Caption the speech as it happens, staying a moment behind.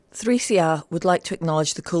3CR would like to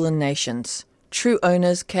acknowledge the Kulin Nations, true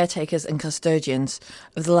owners, caretakers and custodians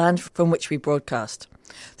of the land from which we broadcast.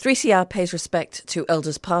 3CR pays respect to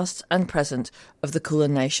elders past and present of the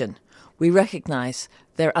Kulin Nation. We recognise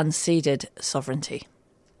their unceded sovereignty.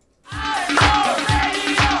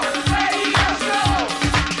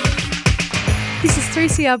 This is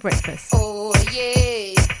 3CR Breakfast. Oh,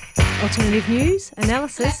 yeah. Alternative news,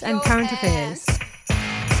 analysis and current affairs.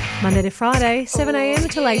 Monday to Friday, 7am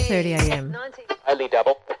till 8:30am. Only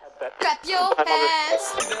double. Clap your hands.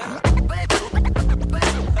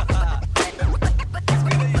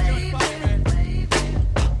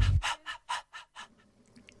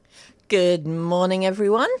 Good morning,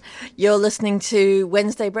 everyone. You're listening to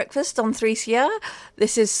Wednesday Breakfast on 3CR.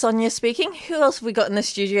 This is Sonia speaking. Who else have we got in the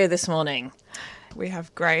studio this morning? We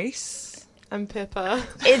have Grace and Pippa.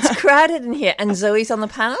 It's crowded in here, and Zoe's on the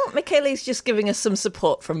panel. Michaela's just giving us some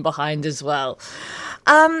support from behind as well.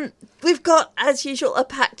 We've got, as usual, a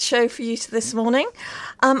packed show for you this morning.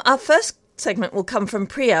 Our first segment will come from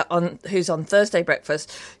Priya, who's on Thursday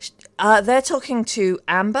Breakfast. They're talking to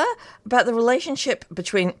Amber about the relationship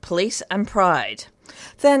between police and pride.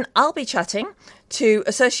 Then I'll be chatting to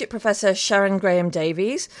Associate Prof Sharyn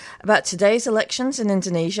Davies about today's elections in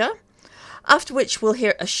Indonesia, after which we'll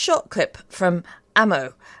hear a short clip from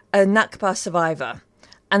Amo, a Nakba survivor.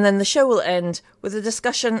 And then the show will end with a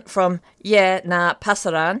discussion from Yeah Nah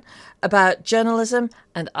Pasaran about journalism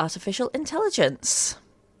and artificial intelligence.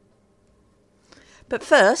 But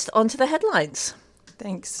first, on to the headlines.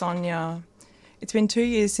 Thanks, Sonia. It's been 2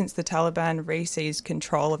 years since the Taliban re-seized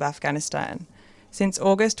control of Afghanistan. Since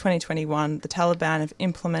August 2021, the Taliban have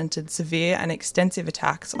implemented severe and extensive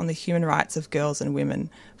attacks on the human rights of girls and women,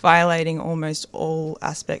 violating almost all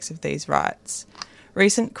aspects of these rights.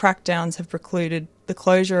 Recent crackdowns have precluded the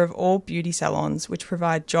closure of all beauty salons, which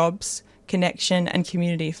provide jobs, connection and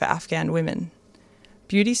community for Afghan women.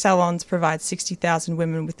 Beauty salons provide 60,000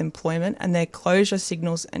 women with employment, and their closure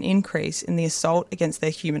signals an increase in the assault against their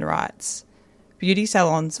human rights. Beauty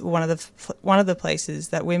salons were one of the places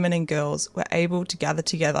that women and girls were able to gather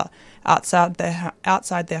together outside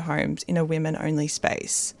their homes in a women-only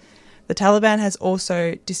space. The Taliban has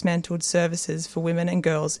also dismantled services for women and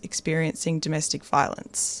girls experiencing domestic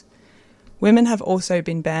violence. Women have also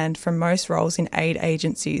been banned from most roles in aid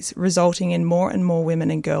agencies, resulting in more and more women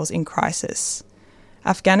and girls in crisis.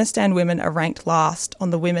 Afghanistan women are ranked last on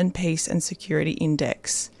the Women, Peace and Security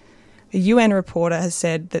Index. A UN reporter has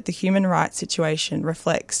said that the human rights situation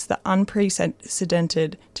reflects the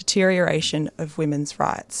unprecedented deterioration of women's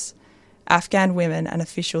rights. Afghan women and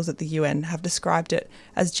officials at the UN have described it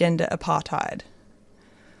as gender apartheid.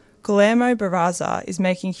 Guillermo Barraza is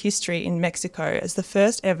making history in Mexico as the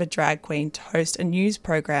first ever drag queen to host a news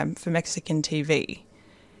program for Mexican TV.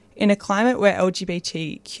 In a climate where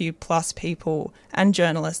LGBTQ+ people and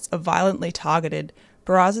journalists are violently targeted,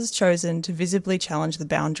 Barraza's chosen to visibly challenge the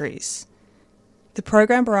boundaries. The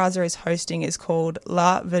program Barraza is hosting is called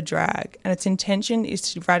La Verdrag, and its intention is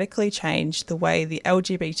to radically change the way the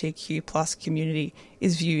LGBTQ+ community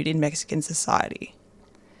is viewed in Mexican society.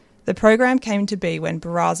 The program came to be when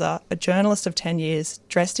Barraza, a journalist of 10 years,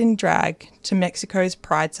 dressed in drag to Mexico's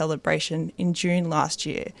Pride celebration in June last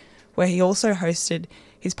year, where he also hosted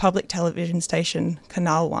his public television station,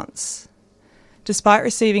 Canal Once. Despite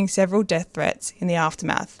receiving several death threats in the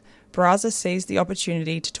aftermath, Barraza seized the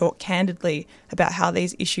opportunity to talk candidly about how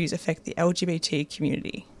these issues affect the LGBT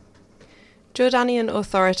community. Jordanian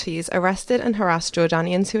authorities arrested and harassed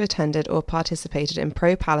Jordanians who attended or participated in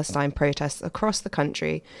pro-Palestine protests across the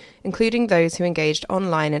country, including those who engaged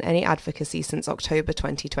online in any advocacy since October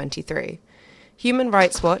 2023. Human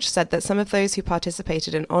Rights Watch said that some of those who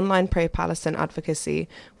participated in online pro-Palestine advocacy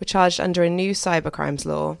were charged under a new cybercrimes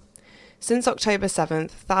law. Since October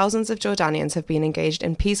 7th, thousands of Jordanians have been engaged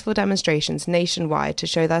in peaceful demonstrations nationwide to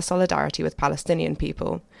show their solidarity with Palestinian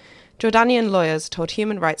people. Jordanian lawyers told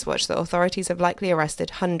Human Rights Watch that authorities have likely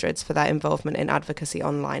arrested hundreds for their involvement in advocacy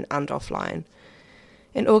online and offline.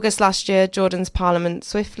 In August last year, Jordan's parliament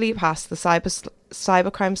swiftly passed the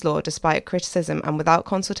cybercrimes law despite criticism and without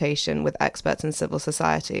consultation with experts in civil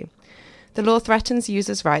society. The law threatens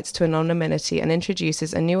users' rights to anonymity and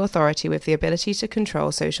introduces a new authority with the ability to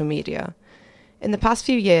control social media. In the past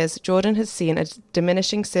few years, Jordan has seen a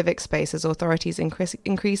diminishing civic space as authorities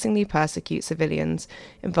increasingly persecute civilians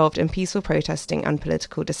involved in peaceful protesting and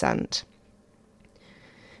political dissent.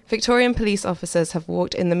 Victorian police officers have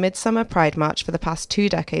walked in the Midsummer Pride March for the past 2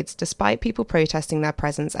 decades, despite people protesting their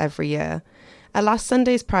presence every year. At last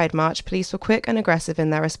Sunday's Pride March, police were quick and aggressive in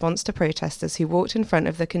their response to protesters who walked in front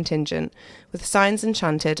of the contingent, with signs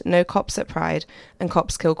enchanted, "No cops at Pride" and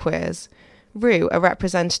 "Cops kill queers." Rue, a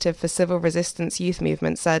representative for Civil Resistance Youth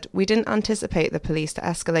Movement, said, "We didn't anticipate the police to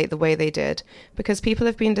escalate the way they did, because people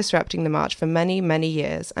have been disrupting the march for many, many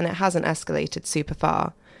years, and it hasn't escalated super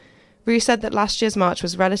far." Rue said that last year's march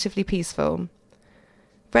was relatively peaceful.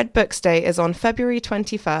 Red Books Day is on February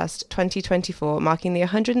 21st, 2024, marking the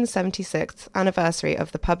 176th anniversary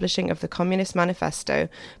of the publishing of the Communist Manifesto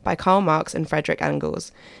by Karl Marx and Friedrich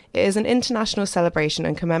Engels. It is an international celebration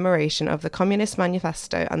and commemoration of the Communist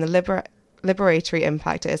Manifesto and the liberatory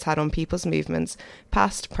impact it has had on people's movements,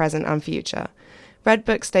 past, present and future. Red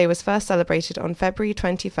Books Day was first celebrated on February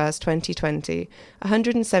 21st, 2020,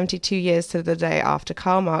 172 years to the day after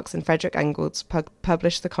Karl Marx and Friedrich Engels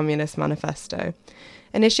published the Communist Manifesto.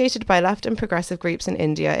 Initiated by left and progressive groups in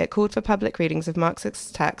India, it called for public readings of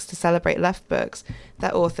Marxist texts to celebrate left books,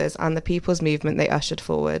 their authors, and the people's movement they ushered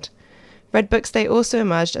forward. Red Books Day also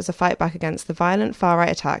emerged as a fight back against the violent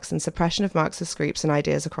far-right attacks and suppression of Marxist groups and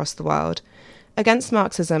ideas across the world. Against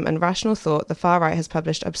Marxism and rational thought, the far-right has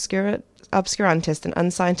published obscurantist and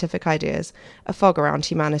unscientific ideas, a fog around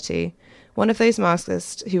humanity. One of those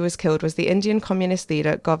Marxists who was killed was the Indian communist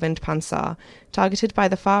leader Govind Pansar, targeted by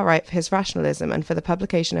the far-right for his rationalism and for the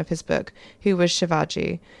publication of his book, Who Was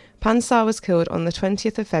Shivaji? Pansar was killed on the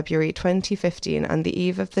 20th of February 2015 and the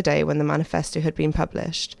eve of the day when the manifesto had been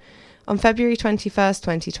published. On February 21st,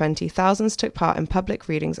 2020, thousands took part in public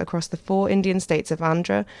readings across the 4 Indian states of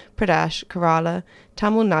Andhra Pradesh, Kerala,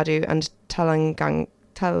 Tamil Nadu and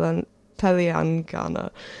Telangana.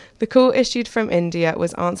 The call issued from India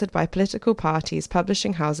was answered by political parties,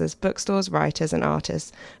 publishing houses, bookstores, writers and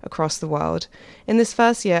artists across the world. In this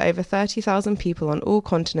first year, over 30,000 people on all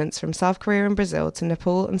continents from South Korea and Brazil to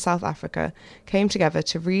Nepal and South Africa came together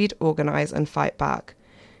to read, organise and fight back.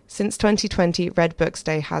 Since 2020, Red Books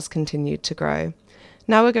Day has continued to grow.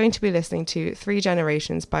 Now we're going to be listening to 3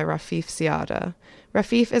 Generations by Rafeef Ziadah.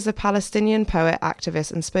 Rafeef is a Palestinian poet,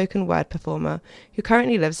 activist and spoken word performer who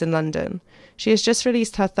currently lives in London. She has just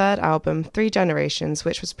released her 3rd album, 3 Generations,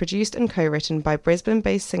 which was produced and co-written by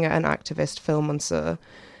Brisbane-based singer and activist Phil Mansour.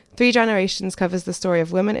 3 Generations covers the story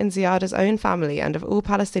of women in Ziadah's own family and of all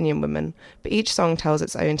Palestinian women, but each song tells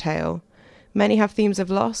its own tale. Many have themes of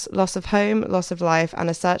loss of home, loss of life, and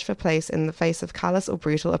a search for place in the face of callous or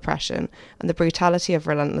brutal oppression and the brutality of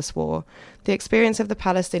relentless war. The experience of the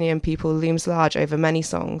Palestinian people looms large over many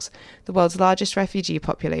songs. The world's largest refugee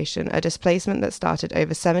population, a displacement that started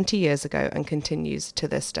over 70 years ago and continues to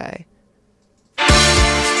this day.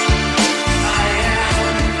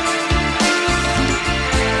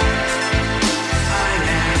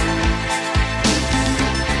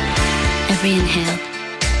 Every inhale.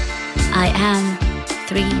 I am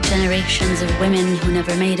 3 generations of women who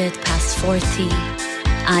never made it past 40.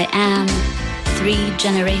 I am 3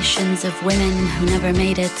 generations of women who never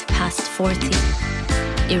made it past 40.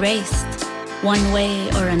 Erased, one way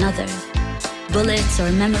or another. Bullets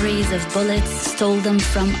or memories of bullets stole them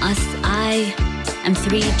from us. I am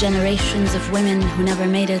 3 generations of women who never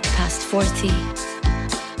made it past 40.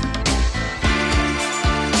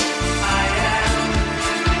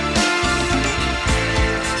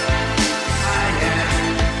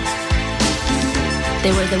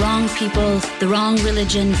 They were the wrong people, the wrong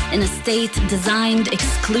religion, in a state designed,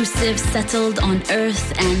 exclusive, settled on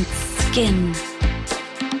earth and skin.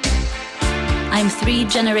 I'm 3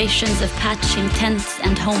 generations of patching tents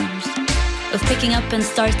and homes, of picking up and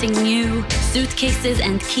starting new, suitcases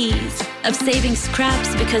and keys, of saving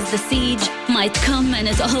scraps because the siege might come and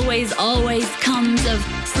it always, always comes, of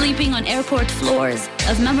sleeping on airport floors,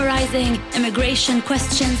 of memorizing immigration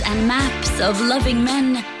questions and maps, of loving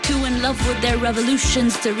men too in love with their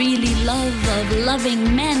revolutions to really love, of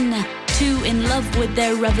loving men too in love with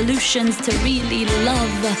their revolutions to really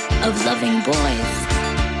love, of loving boys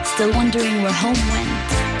still wondering where home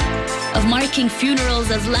went, of marking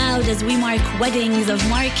funerals as loud as we mark weddings, of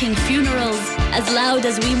marking funerals as loud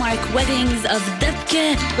as we mark weddings, of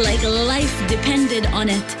debke like life depended on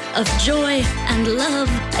it, of joy and love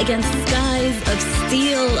against skies of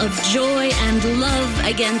steel, of joy and love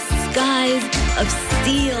against skies of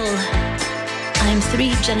steel. I'm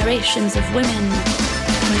 3 generations of women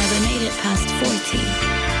who never made it past 40.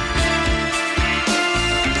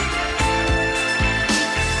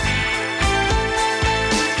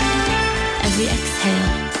 Every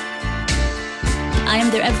exhale. I am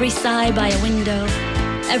their every sigh by a window,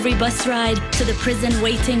 every bus ride to the prison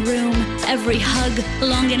waiting room, every hug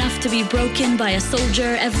long enough to be broken by a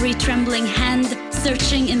soldier, every trembling hand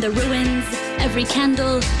searching in the ruins, every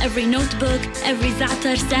candle, every notebook, every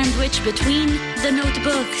za'atar sandwich between the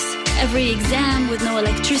notebooks, every exam with no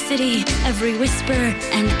electricity, every whisper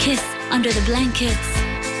and kiss under the blankets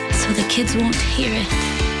so the kids won't hear it.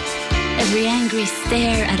 every angry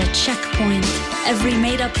stare at a checkpoint, every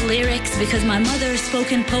made-up lyrics because my mother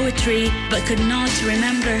spoke in poetry but could not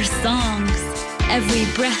remember songs. Every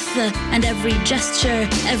breath and every gesture,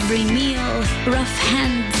 every meal, rough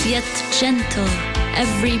hands yet gentle.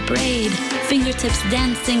 Every braid, fingertips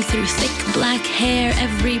dancing through thick black hair.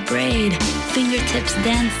 Every braid, fingertips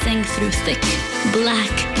dancing through thick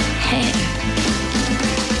black hair.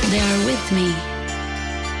 They are with me.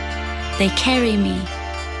 They carry me.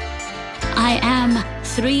 I am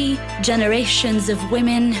 3 generations of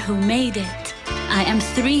women who made it. I am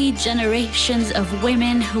 3 generations of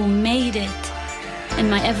women who made it. In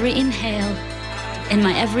my every inhale, in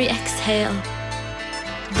my every exhale,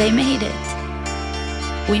 they made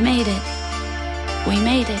it. We made it. We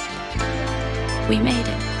made it. We made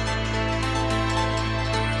it.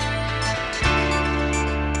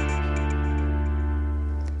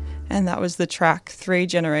 And that was the track 3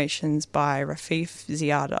 Generations by Rafeef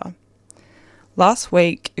ZiadahUntil. Last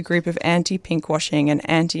week, a group of anti-pinkwashing and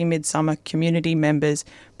anti-Midumma community members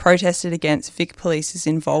protested against Vic Police's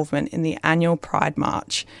involvement in the annual Pride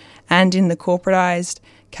March and in the corporatised,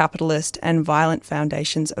 capitalist and violent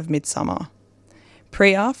foundations of Midumma.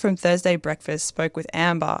 Priya from Thursday Breakfast spoke with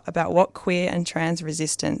Amber about what queer and trans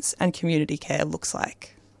resistance and community care looks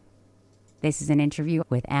like. This is an interview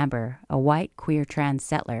with Amber, a white queer trans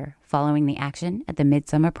settler, following the action at the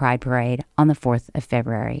Midumma Pride Parade on the 4th of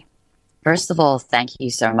February. First of all, thank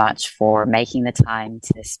you so much for making the time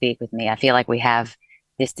to speak with me. I feel like we have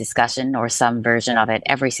this discussion or some version of it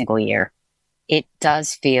every single year. It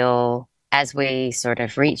does feel, as we sort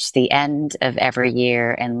of reach the end of every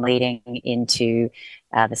year and leading into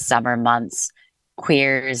the summer months,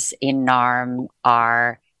 queers in NARM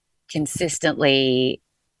are consistently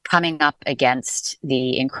coming up against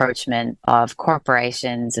the encroachment of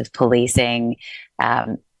corporations, of policing,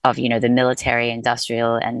 of, the military,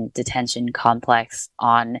 industrial and detention complex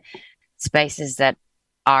on spaces that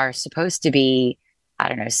are supposed to be,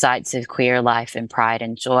 sites of queer life and pride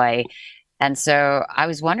and joy. And so I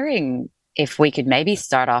was wondering if we could maybe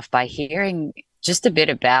start off by hearing just a bit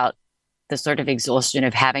about the sort of exhaustion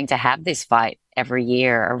of having to have this fight every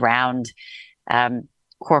year around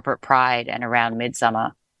corporate pride and around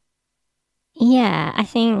Midumma. Yeah, I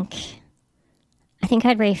think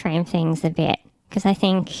I'd reframe things a bit, because I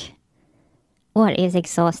think what is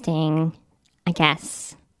exhausting, I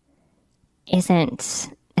guess, isn't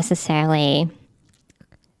necessarily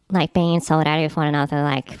like being in solidarity with one another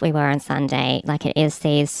like we were on Sunday. Like it is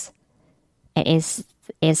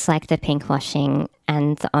like the pinkwashing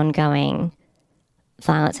and the ongoing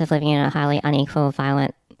violence of living in a highly unequal,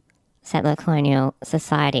 violent, settler colonial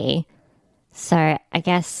society. So I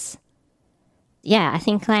guess, I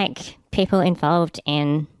think like people involved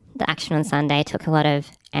in the action on Sunday took a lot of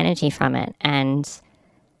energy from it. And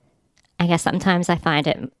I guess sometimes I find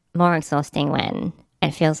it more exhausting when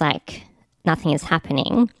it feels like nothing is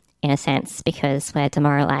happening, in a sense, because we're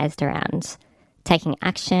demoralised around taking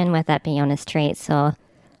action, whether that be on the streets or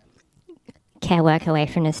care work away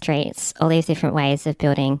from the streets, all these different ways of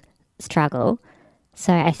building struggle.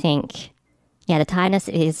 So I think, the tiredness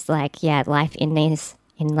is like, life in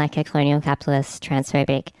like a colonial capitalist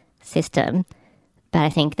transphobic system. But I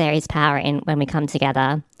think there is power in when we come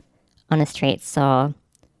together on the streets or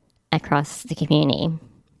across the community.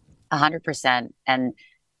 100%. And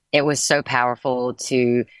it was so powerful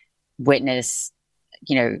to witness,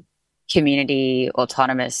 community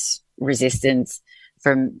autonomous resistance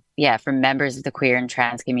from members of the queer and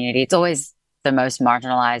trans community. It's always the most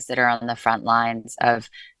marginalized that are on the front lines of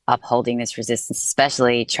upholding this resistance,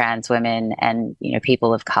 especially trans women and,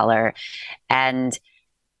 people of color. And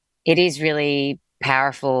it is really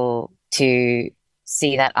powerful to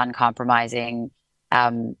see that uncompromising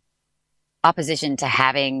opposition to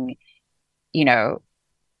having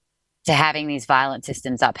these violent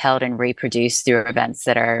systems upheld and reproduced through events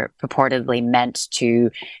that are purportedly meant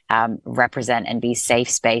to represent and be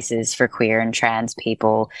safe spaces for queer and trans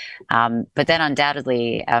people. But then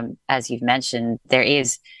undoubtedly, as you've mentioned, there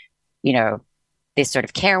is, this sort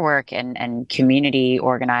of care work and community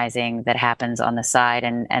organizing that happens on the side.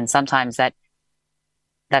 And sometimes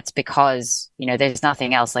that's because, there's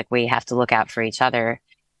nothing else, like we have to look out for each other.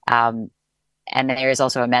 And there is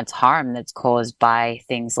also immense harm that's caused by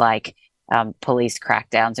things like police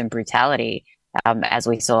crackdowns and brutality, as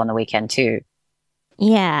we saw on the weekend too.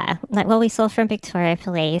 Yeah, like what we saw from Victoria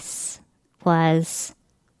Police was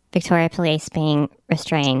Victoria Police being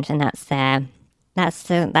restrained, and that's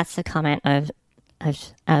the comment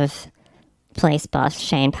of police boss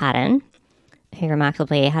Shane Patton, who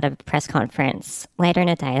remarkably had a press conference later in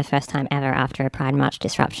the day, the first time ever after a Pride March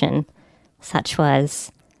disruption. Such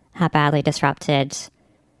was how badly disrupted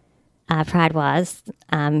Pride was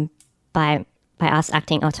by us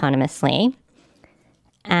acting autonomously.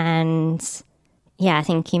 And yeah, I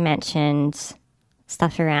think you mentioned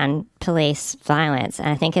stuff around police violence, and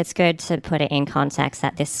I think it's good to put it in context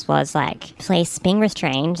that this was like police being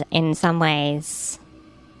restrained. In some ways,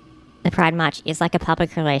 the Pride March is like a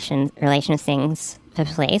public relations things for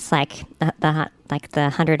police, like the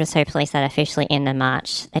 100 or so police that are officially in the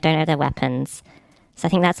march. They don't have their weapons. So I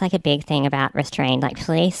think that's like a big thing about restrained, like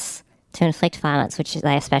police to inflict violence, which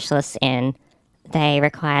they are specialists in. They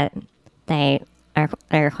require their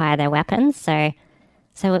weapons. So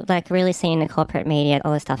like really seeing the corporate media,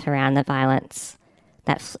 all the stuff around the violence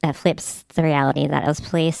that flips the reality that it was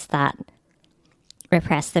police that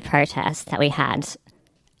repressed the protests that we had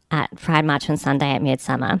at Pride March on Sunday at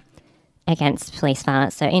Midsummer against police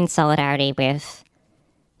violence. So in solidarity with,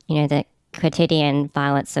 the quotidian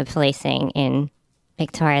violence of policing in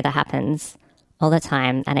Victoria that happens all the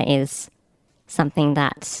time, and it is something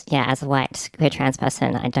that, as a white queer trans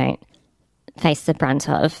person, I don't face the brunt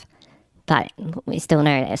of, but we still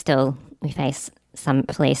know that we face some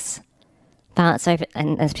police violence,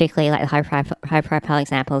 and there's particularly like the high profile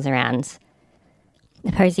examples around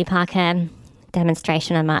the Posey Parker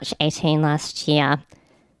demonstration on March 18 last year,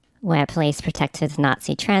 where police protected the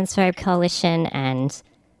Nazi transphobe coalition, and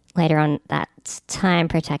later on that time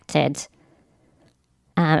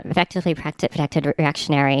effectively protected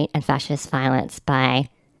reactionary and fascist violence by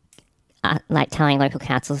telling local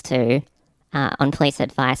councils to, on police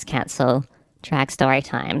advice, cancel drag story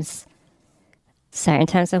times. So in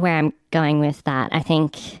terms of where I'm going with that, I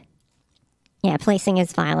think, policing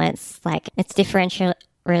is violence. Like, it's differential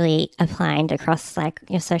really applied across like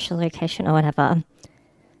your social location or whatever.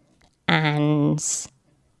 And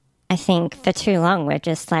I think for too long we're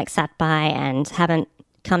just like sat by and haven't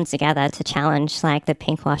come together to challenge like the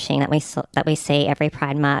pinkwashing that we see every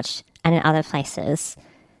Pride March and in other places.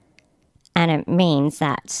 And it means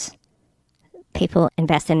that people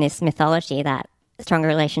invest in this mythology that stronger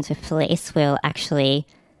relations with police will actually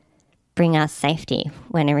bring us safety,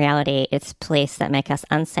 when in reality it's police that make us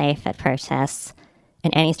unsafe at protests.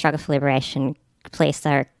 In any struggle for liberation, police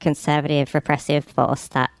are a conservative, repressive force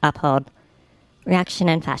that uphold reaction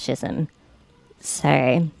and fascism.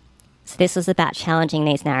 So this was about challenging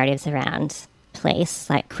these narratives around police,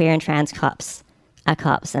 like queer and trans cops are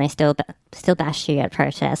cops, and they still bash you at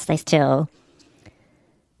protests. They still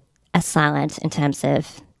are silent in terms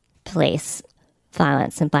of police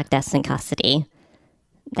violence and black deaths in custody.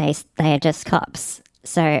 They are just cops.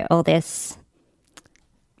 So all this,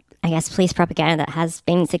 I guess, police propaganda that has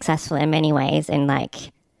been successful in many ways in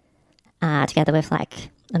like, together with like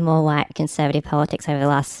a more white conservative politics over the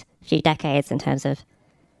last few decades in terms of,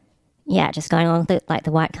 just going along with like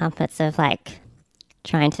the white comforts of like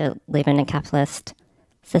trying to live in a capitalist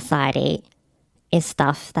society is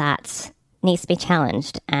stuff that needs to be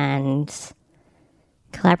challenged, and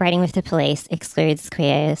collaborating with the police excludes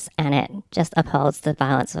queers, and it just upholds the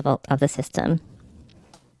violence of the system.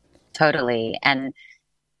 Totally. And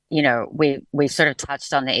we've sort of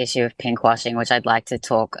touched on the issue of pinkwashing, which I'd like to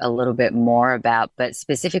talk a little bit more about, but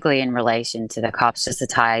specifically in relation to the cops, just to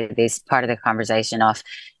tie this part of the conversation off.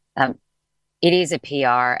 It is a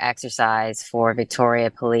PR exercise for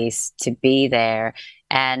Victoria Police to be there.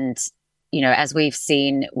 And, as we've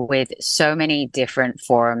seen with so many different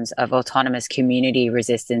forms of autonomous community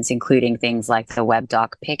resistance, including things like the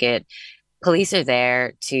WebDoc picket, police are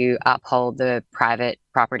there to uphold the private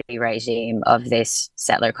property regime of this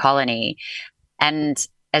settler colony. And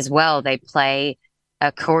as well, they play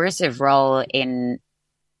a coercive role in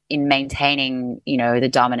maintaining, the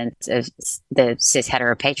dominance of the cis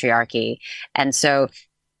heteropatriarchy. And so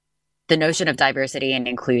the notion of diversity and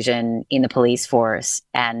inclusion in the police force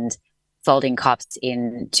and folding cops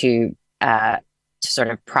into sort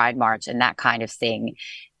of Pride March and that kind of thing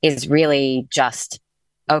is really just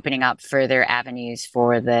opening up further avenues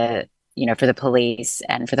for the police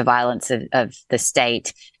and for the violence of the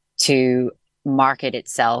state to market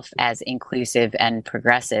itself as inclusive and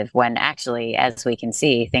progressive, when actually, as we can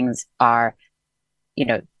see, things are,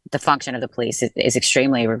 the function of the police is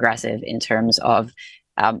extremely regressive in terms of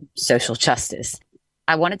social justice.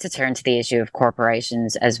 I wanted to turn to the issue of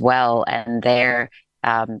corporations as well, and their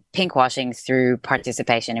pinkwashing through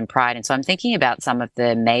participation in Pride. And so I'm thinking about some of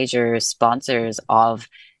the major sponsors of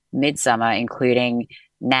Midsummer, including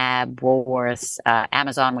NAB, Woolworths,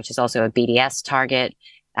 Amazon, which is also a BDS target.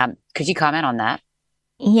 Could you comment on that?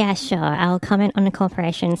 Yeah, sure. I'll comment on the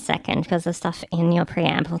corporations second, because there's stuff in your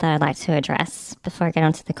preamble that I'd like to address before I get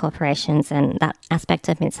onto the corporations and that aspect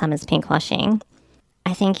of Midsummer's pinkwashing. I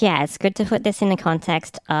I think, it's good to put this in the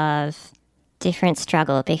context of different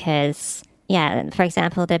struggle because, for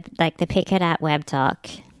example, the picket at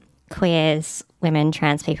WebDoc, queers, women,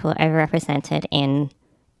 trans people are overrepresented in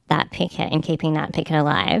that picket, in keeping that picket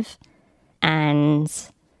alive. And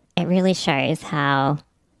it really shows how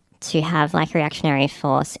to have like a reactionary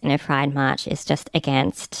force in a pride march is just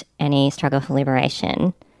against any struggle for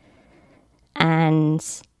liberation. And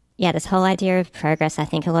this whole idea of progress, I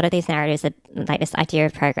think a lot of these narratives are like this idea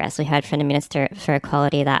of progress. We heard from the Minister for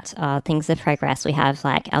Equality that things are progress. We have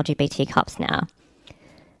like LGBT cops now.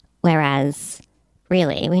 Whereas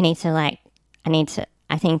really we need to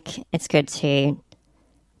I think it's good to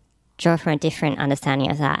draw from a different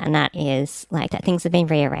understanding of that, and that is like that things have been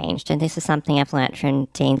rearranged. And this is something I've learnt from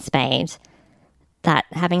Dean Spade, that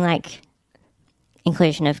having like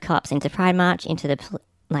inclusion of cops into Pride March, into the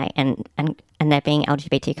and there being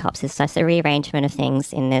LGBT cops is just a rearrangement of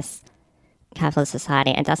things in this capitalist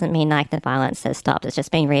society. It doesn't mean like the violence has stopped, it's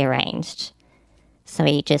just been rearranged. So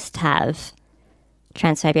we just have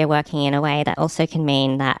transphobia working in a way that also can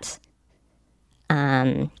mean that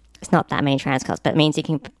it's not that many trans cops, but it means you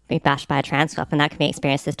can be bashed by a trans cop, and that can be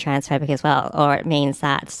experienced as transphobic as well. Or it means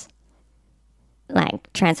that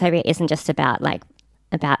like transphobia isn't just about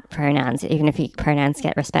pronouns. Even if your pronouns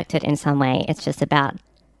get respected in some way, it's just about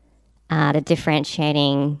the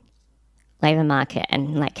differentiating labour market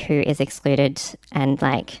and like who is excluded and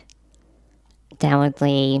like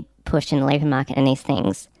downwardly pushed in the labour market and these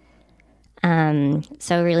things.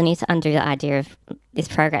 So we really need to undo the idea of this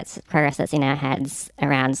progress that's in our heads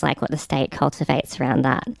around like what the state cultivates around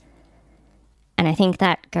that. And I think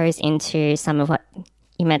that goes into some of what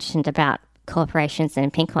you mentioned about corporations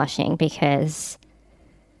and pinkwashing, because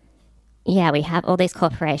we have all these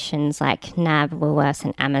corporations like NAB, Woolworths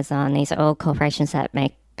and Amazon. These are all corporations that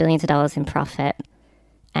make billions of dollars in profit.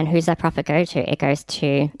 And who's that profit go to? It goes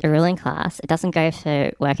to the ruling class. It doesn't go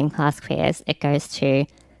for working class queers. It goes to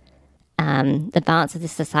the balance of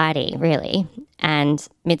this society, really. And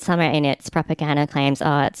Midsommar in its propaganda claims,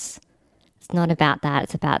 it's not about that.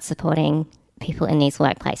 It's about supporting people in these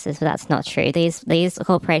workplaces. But that's not true. These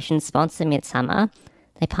corporations sponsor Midsommar.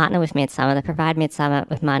 They partner with Midsommar. They provide Midsommar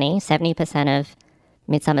with money. 70% of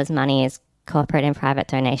Midsommar's money is corporate and private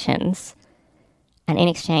donations. And in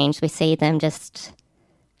exchange, we see them just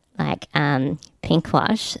like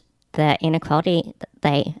pinkwash the inequality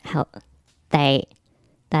they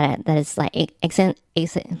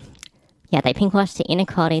pinkwash the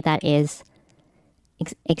inequality that is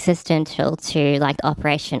existential to like the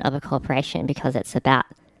operation of a corporation, because it's about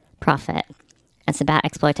profit. It's about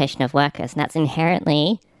exploitation of workers, and that's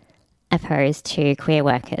inherently opposed to queer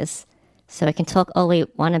workers. So we can talk all we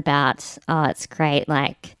want about, it's great,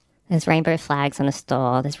 like there's rainbow flags on a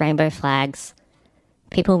store, there's rainbow flags,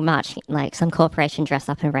 people marching, like some corporation dressed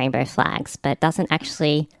up in rainbow flags, but it doesn't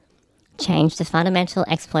actually change the fundamental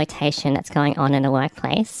exploitation that's going on in the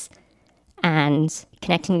workplace. And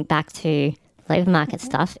connecting back to labour market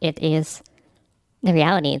stuff, it is the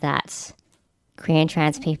reality that queer and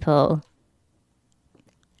trans people,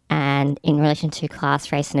 and in relation to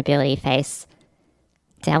class, race and ability, face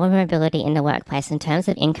downward mobility in the workplace in terms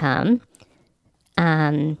of income.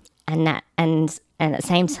 And at the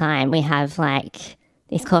same time, we have like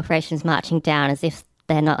these corporations marching down as if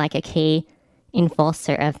they're not like a key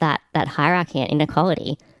enforcer of that hierarchy and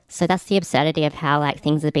inequality. So that's the absurdity of how like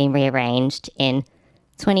things are being rearranged in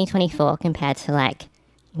 2024 compared to like,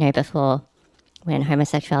 before, when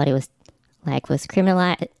homosexuality was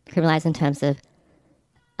criminalized in terms of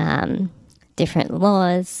different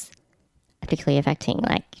laws, particularly affecting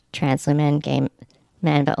like trans women, gay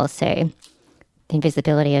men, but also the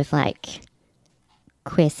invisibility of like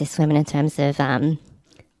queer cis women in terms of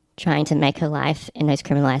trying to make a life in those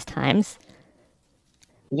criminalized times.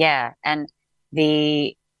 Yeah, and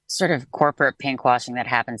the sort of corporate pinkwashing that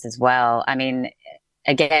happens as well. I mean,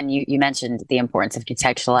 again, you mentioned the importance of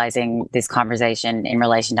contextualizing this conversation in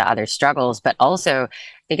relation to other struggles, but also I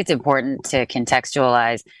think it's important to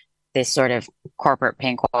contextualize this sort of corporate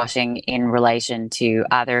pinkwashing in relation to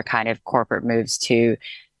other kind of corporate moves to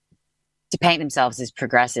paint themselves as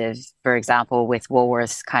progressive. For example, with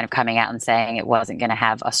Woolworths kind of coming out and saying it wasn't going to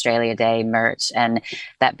have Australia Day merch, and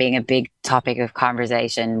that being a big topic of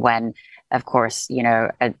conversation when, of course,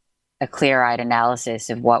 a clear-eyed analysis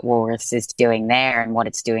of what Woolworths is doing there and what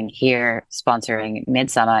it's doing here, sponsoring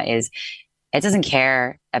Midsommar, is it doesn't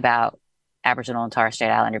care about Aboriginal and Torres Strait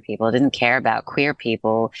Islander people. It doesn't care about queer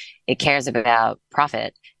people. It cares about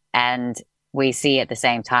profit. And we see at the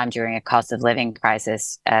same time during a cost of living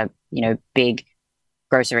crisis, big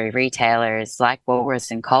grocery retailers like Woolworths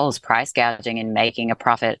and Coles price gouging and making a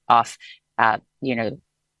profit off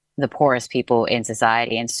the poorest people in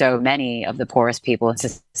society. And so many of the poorest people in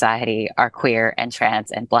society are queer and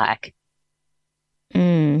trans and Black.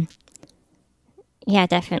 Yeah,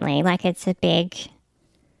 definitely. Like, it's a big,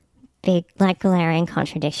 like, glaring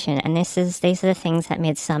contradiction. And these are the things that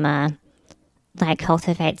Midumma, like,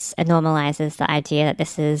 cultivates and normalizes the idea that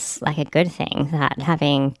this is, like, a good thing, that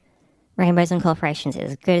having rainbows and corporations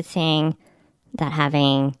is a good thing, that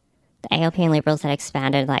having the ALP and Liberals that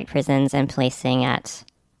expanded, like, prisons and policing at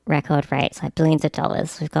record rates, like billions of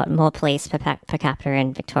dollars. We've got more police per capita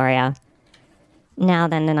in Victoria now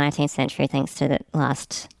than the 19th century, thanks to the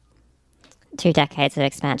last 2 decades of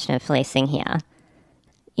expansion of policing here.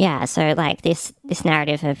 Yeah, so like this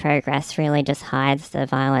narrative of progress really just hides the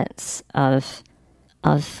violence of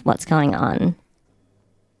what's going on.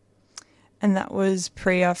 And that was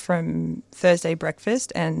Priya from Thursday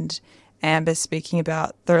Breakfast and Amber speaking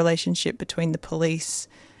about the relationship between the police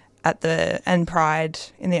and Pride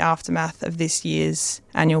in the aftermath of this year's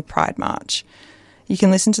annual Pride March. You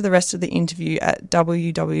can listen to the rest of the interview at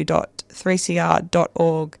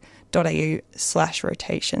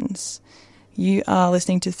www.3cr.org.au/rotations. You are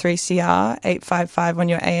listening to 3CR 855 on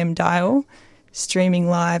your AM dial, streaming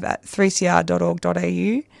live at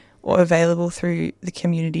 3cr.org.au or available through the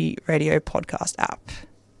Community Radio podcast app.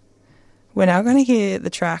 We're now going to hear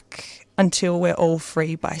the track Until We're All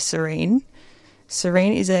Free by Sereen.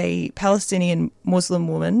 Sereen is a Palestinian Muslim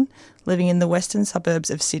woman living in the western suburbs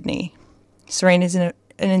of Sydney. Sereen is an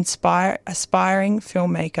aspiring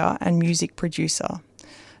filmmaker and music producer.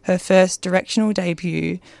 Her first directional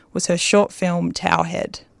debut was her short film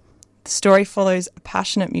Towhead. The story follows a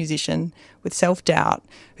passionate musician with self-doubt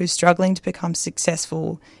who's struggling to become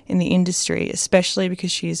successful in the industry, especially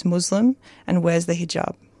because she is Muslim and wears the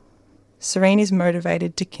hijab. Sereen is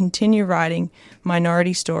motivated to continue writing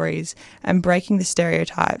minority stories and breaking the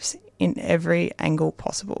stereotypes in every angle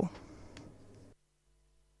possible.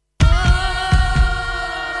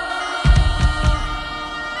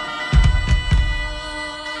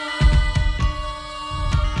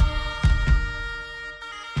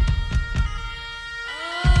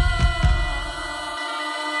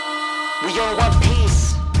 We all want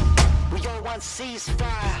peace. We all want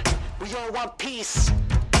ceasefire. We all want peace.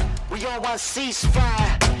 We all want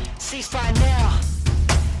ceasefire. Ceasefire now.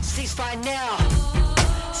 Ceasefire now.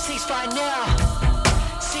 Ceasefire now.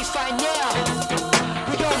 Ceasefire now.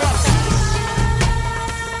 We all want peace.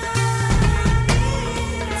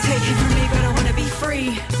 Take it from me, but I wanna be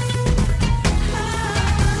free.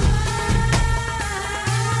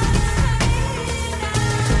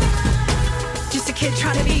 Just a kid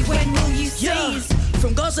trying to be, when will you cease?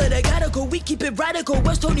 From Gaza to Gadigal, we keep it radical.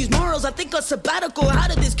 West Tony's morals, I think a sabbatical. How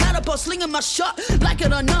did this catapult slinging my shot? Like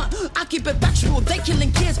it or not, I keep it factual. They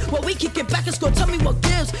killing kids while we kick it back and score. Tell me what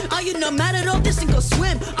gives. Are you not mad at all? This ain't go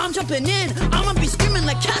swim. I'm jumping in, I'ma be screaming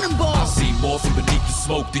like cannonball. I see more from beneath the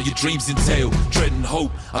smoke than your dreams entail. Dreading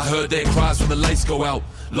hope, I heard their cries when the lights go out.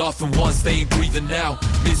 Laughing once, they ain't breathing now.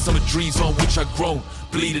 Midsummer dreams on which I grown.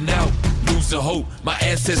 Bleeding out, losing hope. My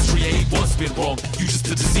ancestry ain't once been wrong. You just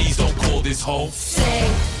a disease, don't call this home.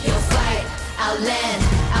 Say you'll fight our land,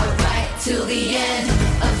 our right till the end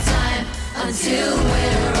of time, until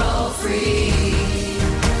we're all free.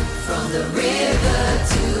 From the river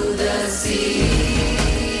to the sea.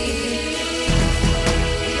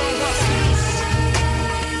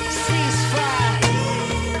 Ceasefire.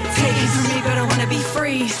 Take it from me, but I wanna be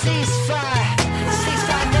free. Ceasefire.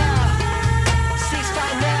 Ceasefire now.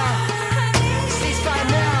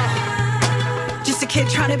 Just a kid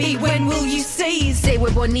trying to be, when will you cease? Say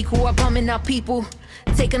we're born equal, are bombing our people.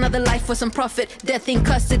 Take another life for some profit. Death in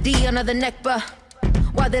custody, another Nakba.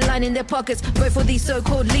 While they're lining their pockets, vote for these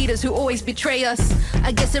so-called leaders who always betray us.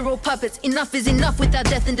 I guess they're all puppets. Enough is enough without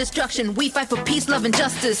death and destruction. We fight for peace, love and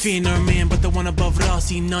justice. Fear no man but the one above it all.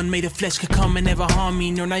 See, none made of flesh could come and never harm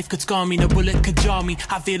me. No knife could scar me, no bullet could jar me.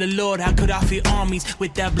 I fear the Lord, how could I fear armies?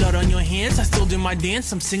 With that blood on your hands, I still do my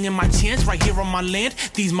dance. I'm singing my chants right here on my land.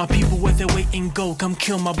 These my people worth their weight in gold. Come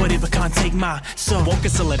kill my body but can't take my soul. Walk in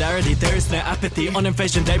solidarity, there is no apathy. On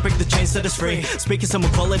invasion day, break the chains, set us free. Speaking some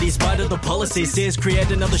equality, spite of the policies. See us create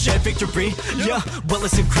another shared victory. Yeah, well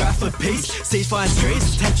it's a cry for peace. Ceasefire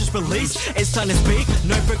streets, tensions release. It's time to speak,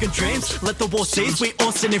 no broken dreams. Let the war cease, we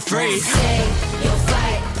all sitting free. Say you'll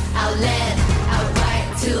fight our land, our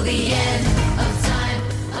right till the end of time,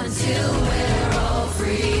 until we're all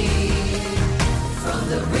free. From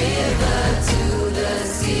the river to the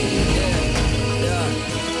sea.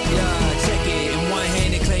 Yeah, check it. In one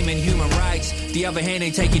hand they're claiming human rights. rights. The other hand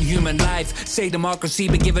ain't taking human life. Say democracy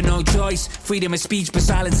but given no choice. Freedom of speech but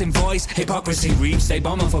silencing voice. Hypocrisy reeks, they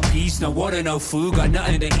bombing for peace. No water, no food, got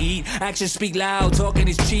nothing to eat. Actions speak loud, talking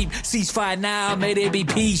is cheap. Ceasefire now, may there be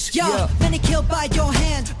peace. Yo, many killed by your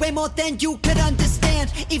hand, way more than you could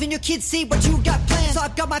understand. Even your kids see what you got planned. So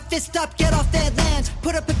I've got my fist up, get off their land.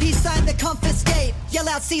 Put up a peace sign that confiscate. Yell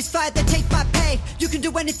out ceasefire, they take my pay. You can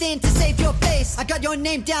do anything to save your face. I got your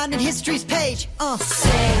name down in history's page.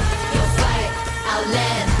 Say you'll fight our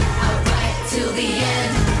land, our right till the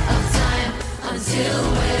end of time, until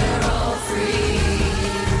we're all free.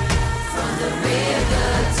 From the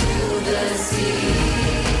river to the sea.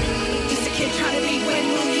 Just a kid trying to be, when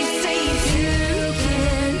will you see? You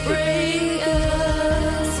can't break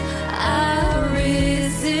us, our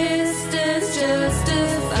resistance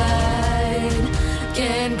justified.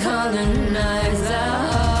 Can colonize our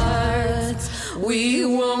hearts. We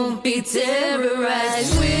won't be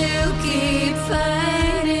terrorized. We'll keep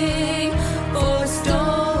fighting for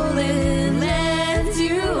stolen land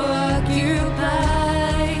to occupy.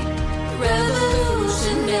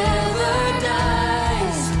 Revolution never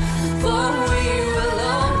dies, for we will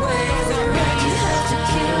always have to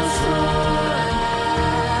kill for.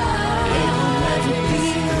 It will never be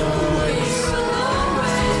the way. We will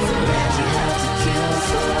always have to kill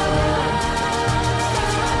for.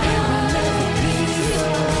 It will never be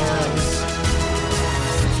yours.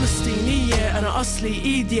 فلسطينية أنا أصلي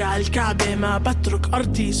إيدي على الكعبة ما بترك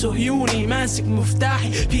أرضي صهيوني ماسك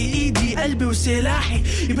مفتاحي في إيدي قلبي وسلاحي.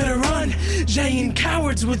 You better run جايين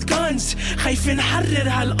cowards with guns خايفين نحرر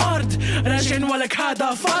هالأرض راجعين ولك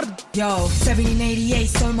هذا فرض. Yo, 1788,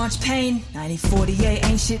 so much pain. 1948,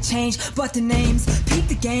 ain't shit changed, but the names. Peep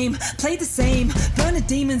the game, play the same. Burn the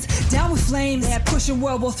demons, down with flames. They're pushing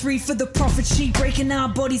World War III for the prophet sheet. Breaking our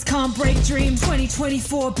bodies, can't break dreams.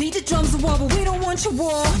 2024, beat the drums and wobble, we don't want your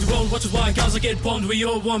war. The world watches why Gaza get bombed, we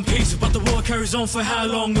all one piece. But the war carries on for how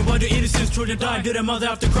long? And why do innocents children die? Did a mother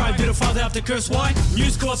have to cry? Did a father have to curse? Why?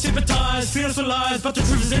 News corps sympathize, fears for lies. But the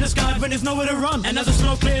truth is in the sky when there's nowhere to run. And as the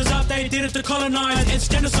smoke clears up, they did it to colonize. It's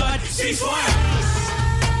genocide. Ceasefire!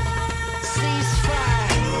 Ceasefire.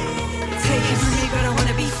 Take it from me, but I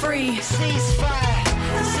wanna be free. Ceasefire.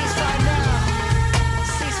 Ceasefire now.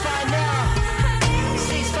 Ceasefire now.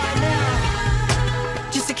 Ceasefire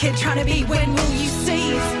now. Just a kid trying to be, when will you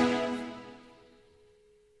cease?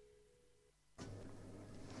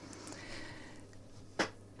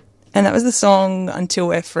 And that was the song Until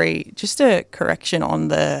We're Free. Just a correction on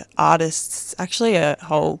the artists. Actually a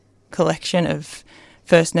whole collection of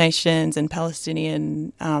First Nations and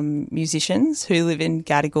Palestinian musicians who live in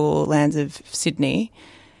Gadigal lands of Sydney.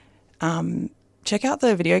 Check out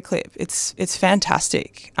the video clip. It's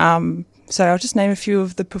fantastic. So I'll just name a few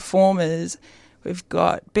of the performers. We've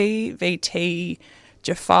got BVT,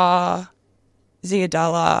 Jafar,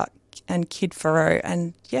 Zeadala, and Kid Pharaoh,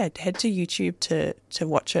 and yeah, head to YouTube to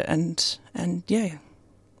watch it and yeah.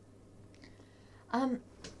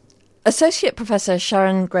 Associate Professor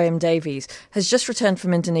Sharyn Davies has just returned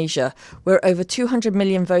from Indonesia, where over 200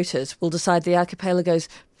 million voters will decide the archipelago's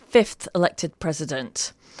 5th elected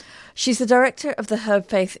president. She's the director of the Herb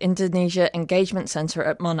Faith Indonesia Engagement Centre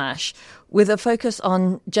at Monash, with a focus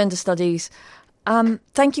on gender studies.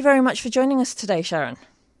 Thank you very much for joining us today, Sharyn.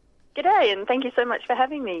 G'day, and thank you so much for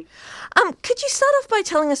having me. Could you start off by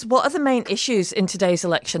telling us what are the main issues in today's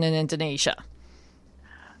election in Indonesia?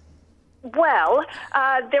 Well,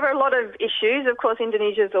 there are a lot of issues. Of course,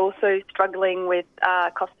 Indonesia is also struggling with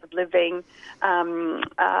cost of living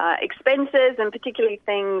expenses, and particularly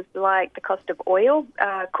things like the cost of oil,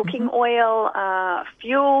 cooking oil,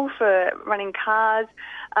 fuel for running cars.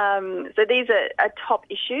 So these are top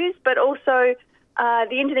issues. But also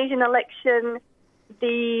the Indonesian election,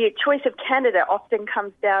 the choice of candidate often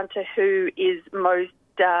comes down to who is most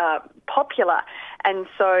popular. And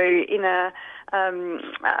so in a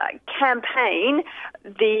campaign,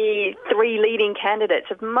 the three leading candidates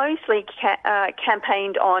have mostly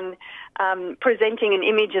campaigned on presenting an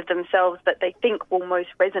image of themselves that they think will most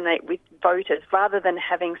resonate with voters rather than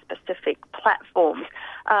having specific platforms.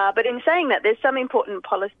 But in saying that, there's some important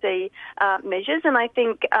policy measures, and I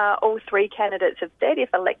think all three candidates have said,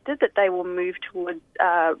 if elected, that they will move towards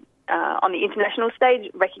on the international stage,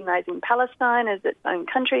 recognising Palestine as its own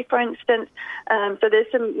country, for instance. So there's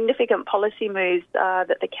some significant policy moves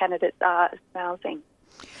that the candidates are espousing.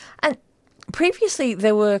 And previously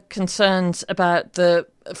there were concerns about the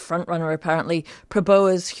frontrunner, apparently,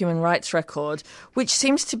 Prabowo's human rights record, which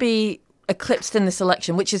seems to be eclipsed in this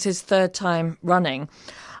election, which is his third time running.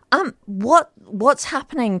 What's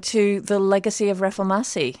happening to the legacy of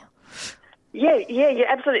Reformasi? Yeah, you're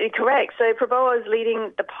absolutely correct. So Prabowo is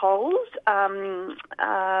leading the polls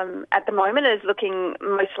at the moment, is looking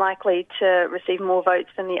most likely to receive more votes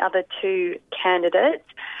than the other two candidates.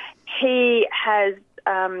 He has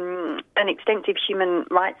an extensive human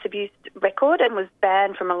rights abuse record and was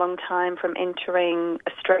banned from a long time from entering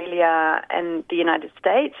Australia and the United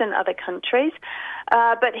States and other countries.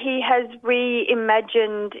 But he has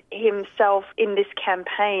reimagined himself in this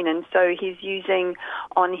campaign, and so he's using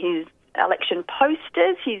on his election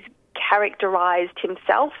posters, he's characterised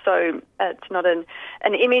himself, so it's not an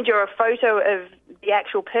image or a photo of the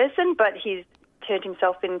actual person, but he's turned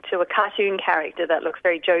himself into a cartoon character that looks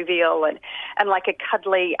very jovial and like a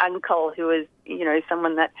cuddly uncle who is,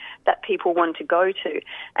 someone that people want to go to.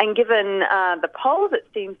 And given the polls, it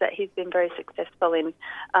seems that he's been very successful in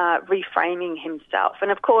reframing himself.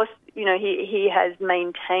 And of course, he has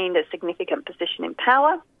maintained a significant position in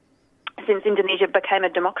power since Indonesia became a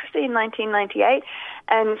democracy in 1998,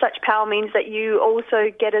 and such power means that you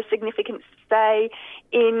also get a significant say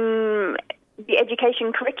in the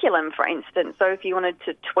education curriculum, for instance. So if you wanted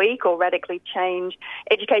to tweak or radically change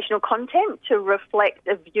educational content to reflect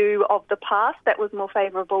a view of the past that was more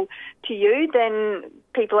favourable to you, then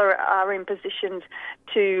people are in positions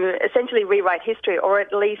to essentially rewrite history, or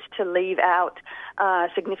at least to leave out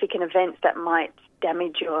significant events that might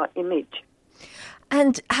damage your image.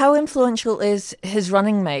 And how influential is his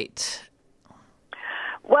running mate?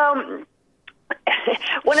 Well,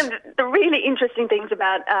 one of the really interesting things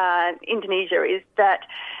about Indonesia is that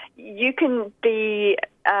you can be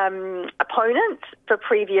opponents for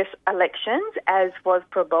previous elections, as was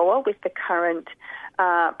Prabowo with the current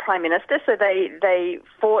Prime Minister. So they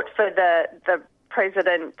fought for the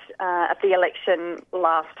president at the election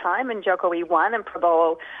last time, and Jokowi won and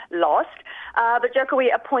Prabowo lost. But Jokowi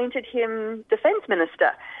appointed him defence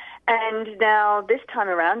minister. And now this time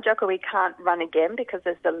around, Jokowi can't run again because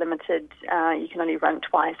there's the limited, you can only run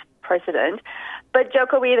twice president. But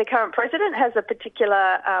Jokowi, the current president, has a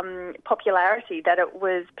particular popularity that it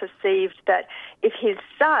was perceived that if his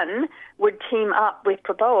son would team up with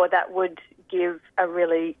Prabowo, that would give a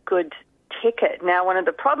really good ticket. Now, one of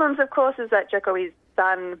the problems, of course, is that Jokowi's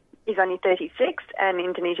son is only 36, and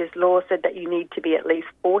Indonesia's law said that you need to be at least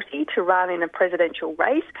 40 to run in a presidential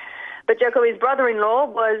race. But Jokowi's brother-in-law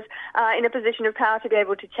was in a position of power to be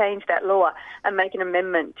able to change that law and make an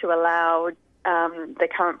amendment to allow the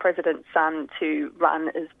current president's son to run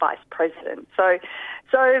as vice president. So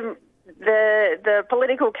the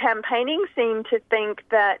political campaigning seemed to think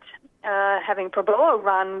that having Prabowo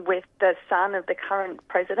run with the son of the current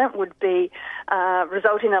president would be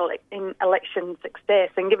result in election success.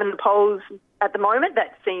 And given the polls at the moment,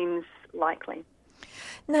 that seems likely.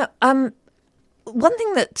 Now, one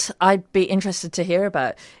thing that I'd be interested to hear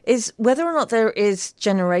about is whether or not there is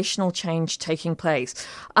generational change taking place,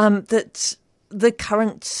 that the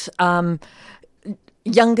current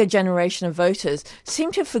younger generation of voters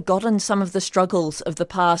seem to have forgotten some of the struggles of the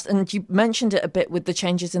past, and you mentioned it a bit with the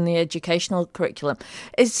changes in the educational curriculum.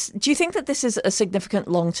 Do you think that this is a significant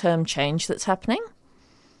long-term change that's happening?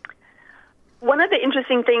 One of the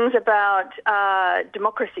interesting things about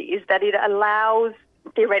democracy is that it allows,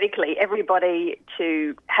 theoretically, everybody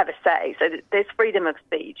to have a say. So there's freedom of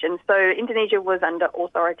speech. And so Indonesia was under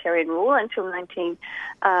authoritarian rule until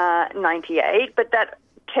 1998, but that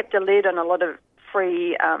kept a lid on a lot of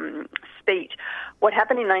free speech. What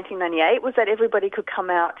happened in 1998 was that everybody could come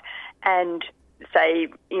out and say,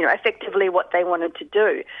 effectively what they wanted to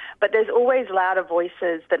do. But there's always louder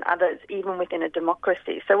voices than others, even within a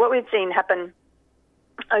democracy. So what we've seen happen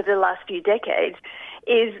over the last few decades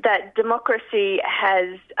is that democracy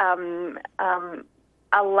has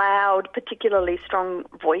allowed particularly strong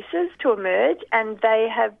voices to emerge, and they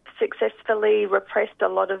have successfully repressed a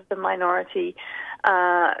lot of the minority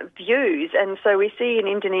views. And so we see in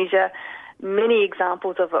Indonesia many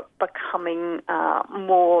examples of it becoming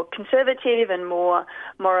more conservative and more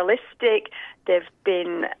moralistic. There have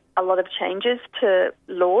been a lot of changes to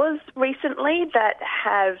laws recently that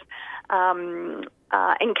have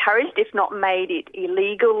encouraged, if not made it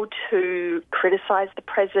illegal, to criticise the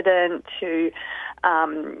president. There's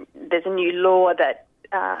a new law that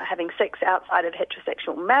having sex outside of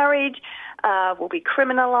heterosexual marriage will be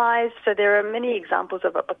criminalised. So there are many examples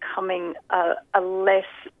of it becoming a less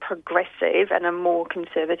progressive and a more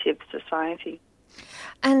conservative society.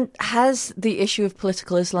 And has the issue of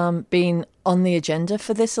political Islam been on the agenda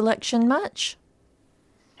for this election much?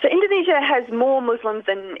 So Indonesia has more Muslims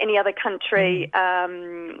than any other country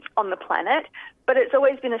on the planet, but it's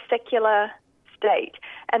always been a secular state.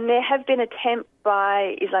 And there have been attempts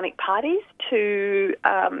by Islamic parties to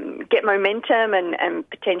get momentum and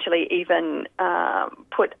potentially even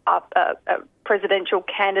put up a presidential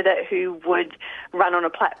candidate who would run on a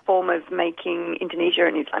platform of making Indonesia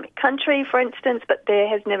an Islamic country, for instance, but there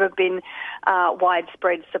has never been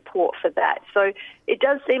widespread support for that. So it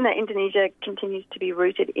does seem that Indonesia continues to be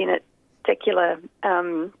rooted in its secular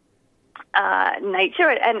nature,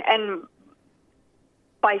 and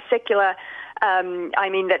by secular, I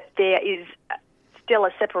mean that there is still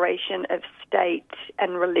a separation of state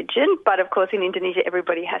and religion, but of course in Indonesia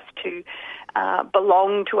everybody has to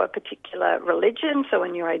belong to a particular religion. So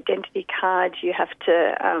on your identity card you have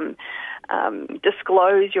to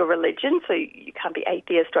disclose your religion, so you can't be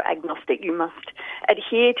atheist or agnostic, you must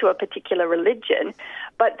adhere to a particular religion.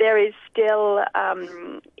 But there is still,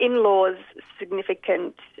 in laws,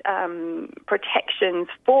 significant protections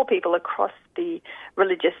for people across the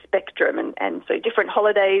religious spectrum, and so different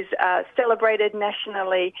holidays are celebrated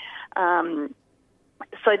nationally.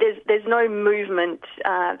 So there's no movement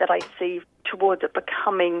that I see towards it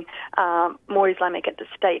becoming more Islamic at the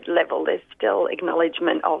state level. There's still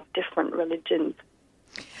acknowledgement of different religions.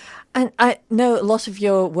 And I know a lot of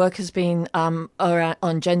your work has been around,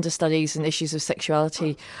 on gender studies and issues of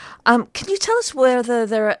sexuality. Can you tell us whether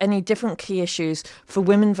there are any different key issues for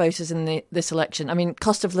women voters in this election? I mean,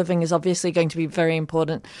 cost of living is obviously going to be very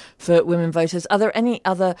important for women voters. Are there any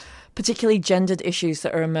other particularly gendered issues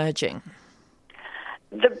that are emerging?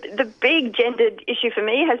 The big gendered issue for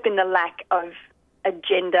me has been the lack of a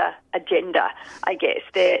gender agenda, I guess.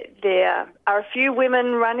 There are a few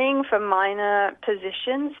women running for minor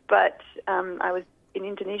positions, but I was in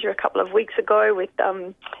Indonesia a couple of weeks ago with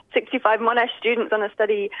 65 Monash students on a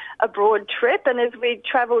study abroad trip, and as we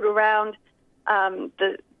travelled around,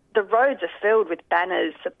 the roads are filled with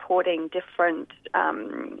banners supporting different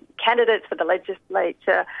candidates for the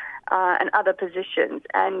legislature and other positions,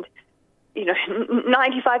 and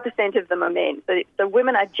 95% of them are men. So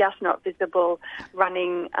women are just not visible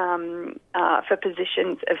running for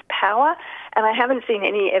positions of power. And I haven't seen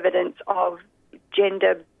any evidence of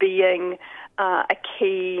gender being a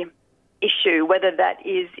key issue, whether that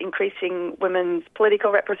is increasing women's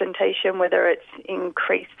political representation, whether it's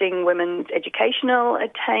increasing women's educational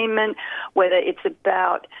attainment, whether it's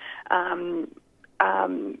about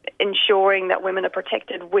ensuring that women are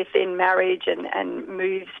protected within marriage and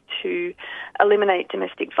moves to eliminate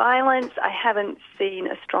domestic violence. I haven't seen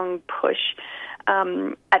a strong push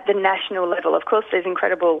at the national level. Of course, there's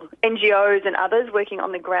incredible NGOs and others working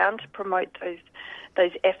on the ground to promote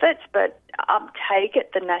those efforts, but uptake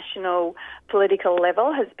at the national political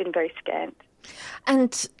level has been very scant.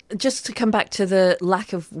 And just to come back to the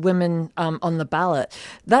lack of women on the ballot,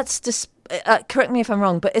 that's correct me if I'm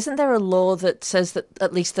wrong, but isn't there a law that says that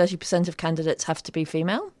at least 30% of candidates have to be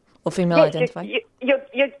female or female identified?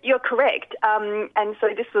 You're correct. And so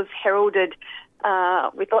this was heralded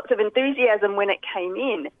with lots of enthusiasm when it came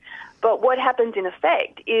in. But what happens in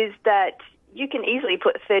effect is that you can easily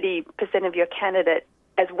put 30% of your candidates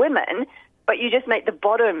as women, but you just make the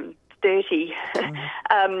bottom 30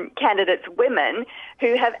 candidates women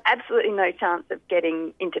who have absolutely no chance of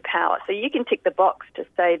getting into power. So you can tick the box to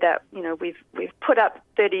say that, we've put up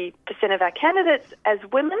 30% of our candidates as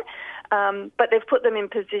women, but they've put them in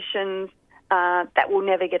positions that will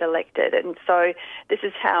never get elected. And so this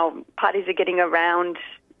is how parties are getting around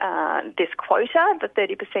this quota, the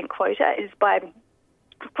 30% quota, is by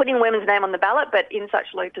putting women's name on the ballot, but in such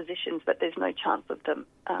low positions that there's no chance of them,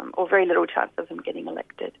 or very little chance of them getting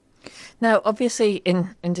elected. Now, obviously,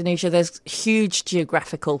 in Indonesia, there's huge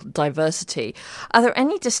geographical diversity. Are there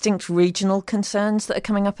any distinct regional concerns that are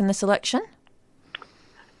coming up in this election?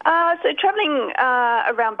 So travelling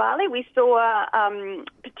around Bali, we saw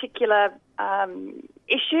particular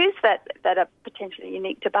issues that are potentially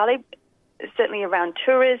unique to Bali, certainly around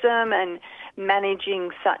tourism and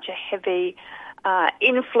managing such a heavy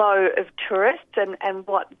inflow of tourists and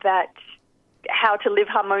how to live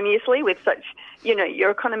harmoniously with such,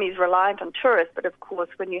 your economy is reliant on tourists, but of course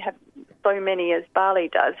when you have so many as Bali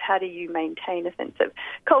does, how do you maintain a sense of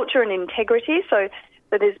culture and integrity? So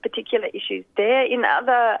there's particular issues there. In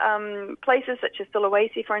other places such as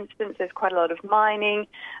Sulawesi, for instance, there's quite a lot of mining,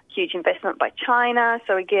 huge investment by China.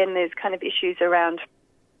 So again, there's kind of issues around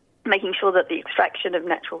making sure that the extraction of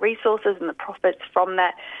natural resources and the profits from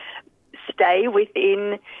that stay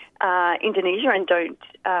within Indonesia and don't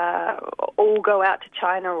all go out to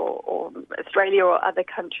China or Australia or other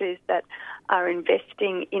countries that are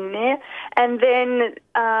investing in there. And then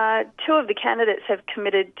two of the candidates have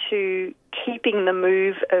committed to keeping the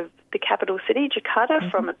move of the capital city, Jakarta,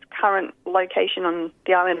 from its current location on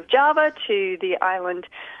the island of Java to the island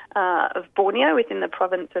of Borneo within the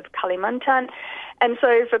province of Kalimantan. And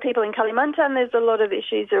so for people in Kalimantan, there's a lot of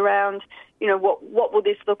issues around, what will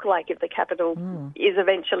this look like if the capital is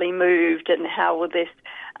eventually moved, and how will this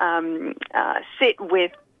sit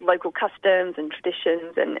with local customs and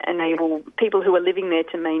traditions and enable people who are living there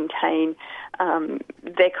to maintain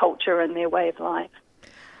their culture and their way of life.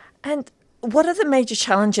 And what are the major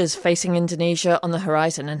challenges facing Indonesia on the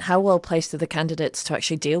horizon, and how well placed are the candidates to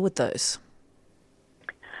actually deal with those?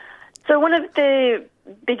 So one of the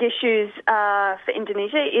big issues for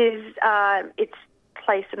Indonesia is its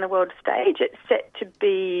place in the world stage. It's set to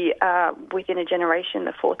be, within a generation,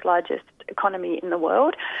 the fourth largest economy in the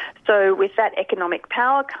world. So with that economic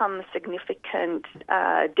power comes significant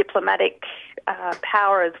diplomatic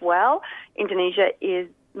power as well. Indonesia is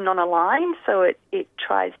non-aligned, so it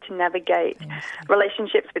tries to navigate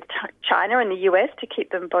relationships with China and the US to keep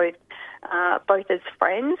them both as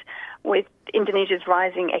friends. With Indonesia's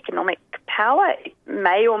rising economic power, it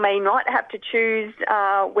may or may not have to choose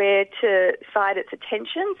where to side its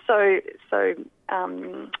attention. So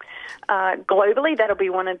globally, that'll be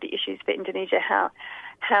one of the issues for Indonesia,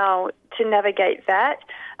 how to navigate that.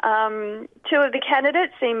 Two of the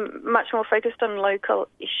candidates seem much more focused on local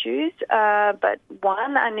issues, but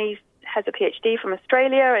one, Anies, has a PhD from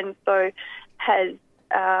Australia and so has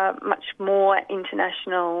much more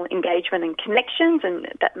international engagement and connections, and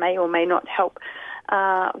that may or may not help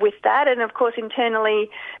with that. And of course, internally,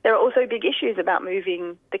 there are also big issues about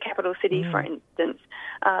moving the capital city, for instance,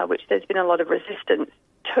 which there's been a lot of resistance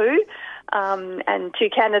to, and two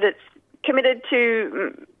candidates committed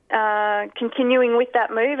to continuing with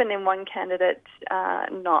that move, and then one candidate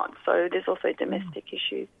not. So there's also domestic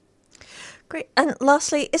issues. Great. And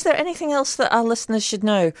lastly, is there anything else that our listeners should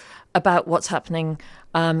know about what's happening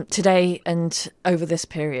today and over this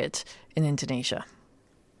period in Indonesia?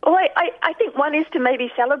 Well, I think one is to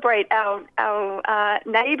maybe celebrate our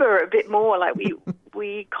neighbour a bit more. Like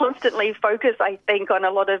we constantly focus, I think, on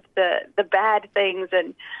a lot of the bad things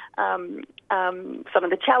and some of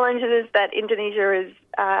the challenges that Indonesia is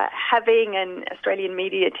having, and Australian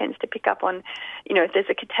media tends to pick up on, if there's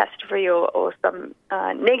a catastrophe or some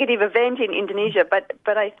negative event in Indonesia.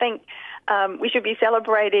 But I think we should be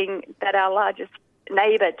celebrating that our largest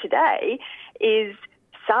neighbour today is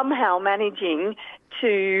somehow managing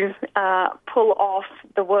to pull off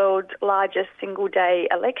the world's largest single-day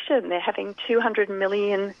election. They're having 200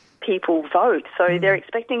 million people vote, so they're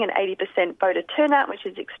expecting an 80% voter turnout, which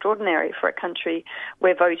is extraordinary for a country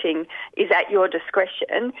where voting is at your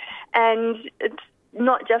discretion. And it's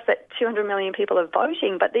not just that 200 million people are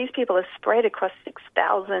voting, but these people are spread across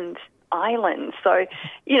 6,000 islands. So,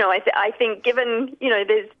 I think given,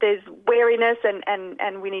 there's wariness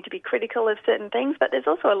and we need to be critical of certain things, but there's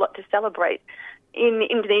also a lot to celebrate in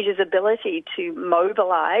Indonesia's ability to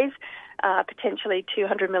mobilise potentially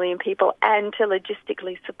 200 million people and to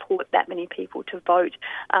logistically support that many people to vote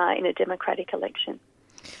in a democratic election.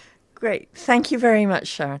 Great. Thank you very much,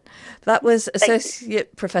 Sharyn. That was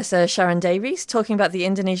Associate Professor Sharyn Davies talking about the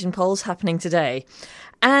Indonesian polls happening today.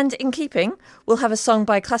 And in keeping, we'll have a song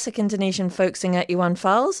by classic Indonesian folk singer Iwan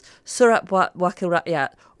Fals, Surat Buat Wakil Rakyat,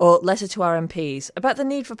 or Letter to Our MPs, about the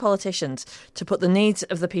need for politicians to put the needs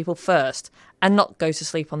of the people first and not go to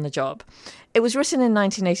sleep on the job. It was written in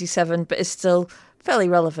 1987, but is still fairly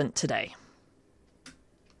relevant today.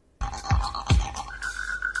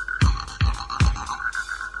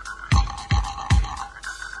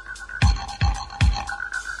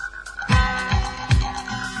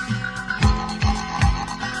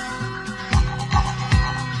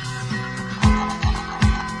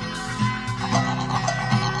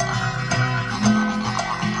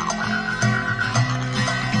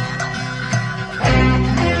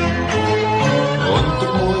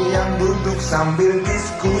 Sambil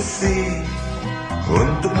diskusi,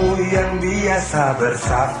 untukmu yang biasa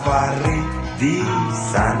bersafari di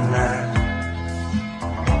sana,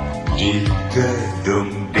 di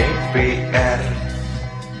gedung DPR.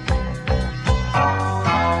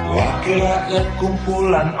 Wakil rakyat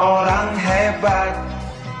kumpulan orang hebat,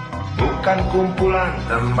 bukan kumpulan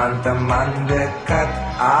teman-teman dekat,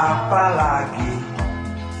 apalagi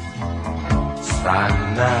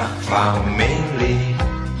sanak family.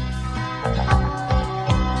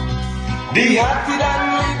 Di hati dan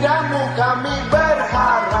lidahmu kami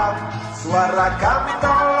berharap, suara kami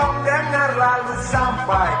tolong dengar lalu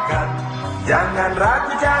sampaikan. Jangan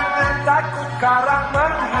ragu, jangan takut karang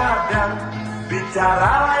menghadang,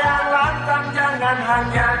 bicaralah yang lantang, jangan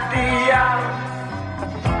hanya diam.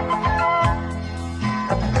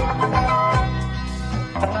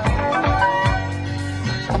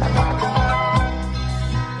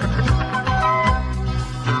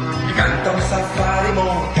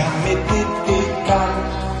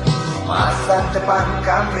 depan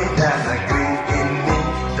kami dan negeri ini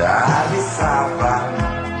dari Sabang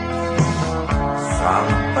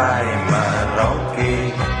sampai Merauke.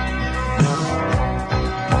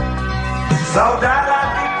 Saudara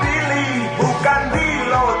dipilih bukan di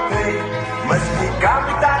lotre, meski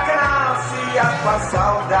kami tak kenal siapa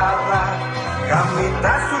saudara. Kami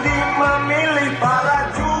tak sudi memilih para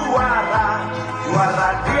juara, juara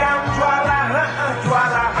diam, juara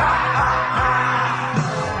juara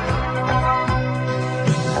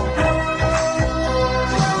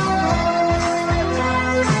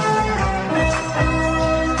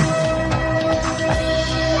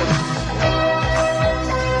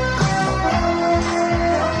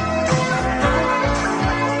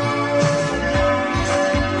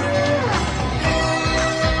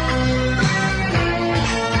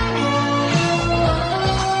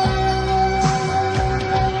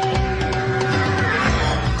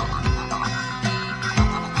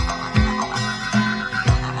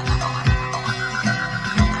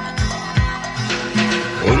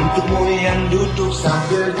Untukmu yang duduk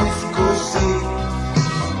sambil diskusi,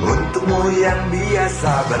 untukmu yang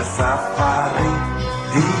biasa bersafari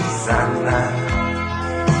di sana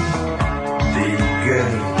di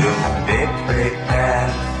gedung DPR.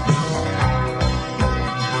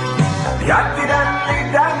 Di hati dan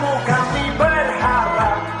lidahmu kami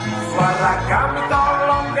berharap, suara kami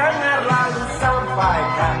tolong dengar lalu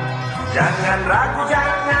sampaikan. Jangan ragu,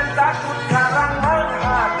 jangan takut karang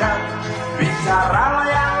menghadap, bicaralah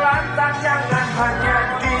yang lantang, jangan hanya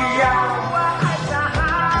diam.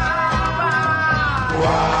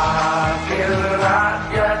 Wakil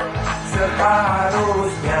rakyat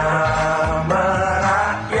seharusnya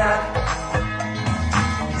merakyat,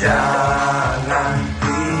 jangan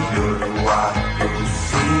tidur waktu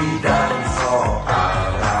sidang soal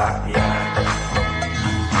rakyat.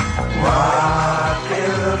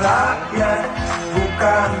 Wakil rakyat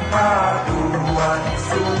bukan paduan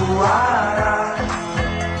suara,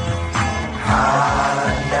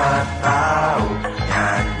 hanya tahu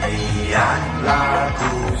nyanyian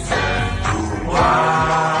lagu sendu.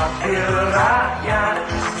 Wakil rakyat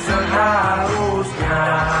seharusnya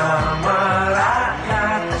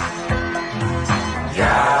merakyat,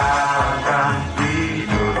 jangan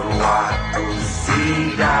tidur waktu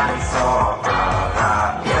sidang soal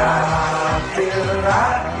rakyat. Wakil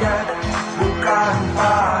rakyat bukan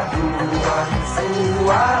paduan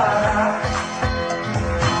suara,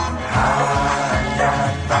 hanya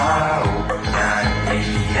tahu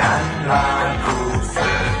nyanyian lagu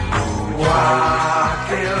sendu.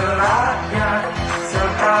 Wakil rakyat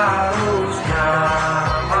seharusnya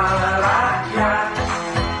merakyat,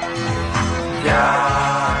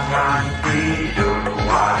 jangan tidur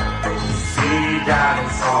waktu sidang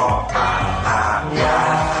soal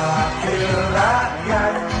rakyat. Wakil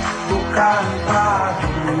rakyat bukan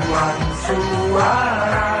paduan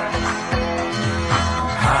suara,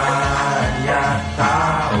 hanya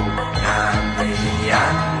tahu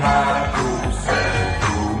nyanyian lagu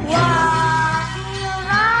sendu. Wakil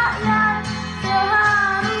rakyat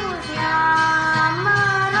seharusnya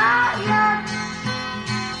merakyat,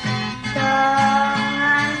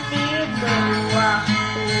 jangan tidur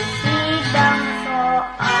waktu sidang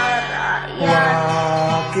soal rakyat.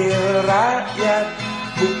 Wakil rakyat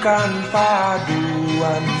bukan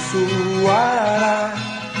paduan suara,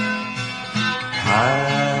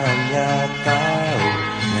 hanya tahu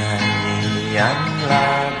nyanyian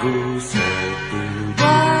lagu setuju.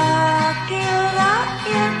 Wakil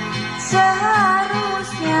rakyat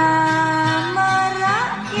seharusnya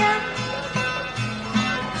merakyat,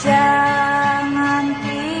 jangan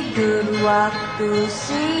tidur waktu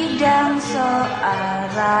sidang soal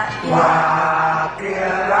rakyat.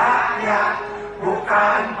 Wakil rakyat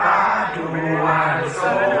bukan paduan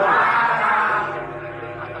suara,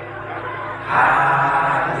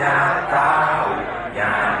 hanya tahu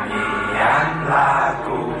nyanyian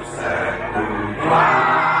lagu setuju.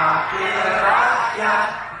 Wakil rakyat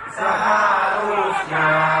seharusnya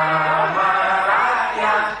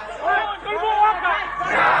merakyat,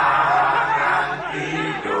 jangan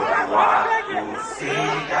tidur waktu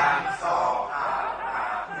sidang soal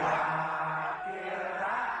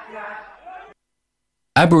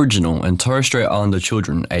Aboriginal and Torres Strait Islander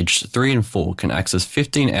children aged 3 and 4 can access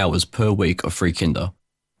 15 hours per week of free kinder.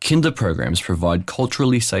 Kinder programs provide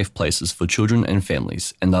culturally safe places for children and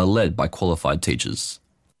families and are led by qualified teachers.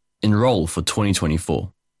 Enrol for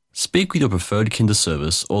 2024. Speak with your preferred kinder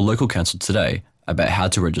service or local council today about how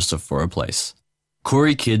to register for a place.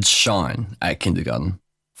 Koori kids shine at kindergarten.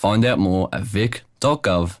 Find out more at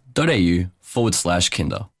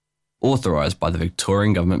vic.gov.au/kinder. Authorised by the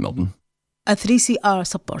Victorian Government, Melbourne. A 3CR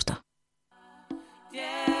supporter.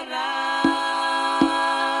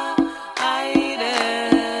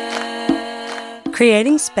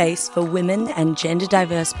 Creating space for women and gender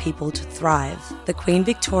diverse people to thrive, the Queen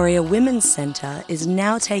Victoria Women's Centre is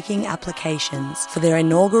now taking applications for their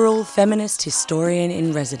inaugural Feminist Historian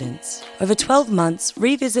in Residence. Over 12 months,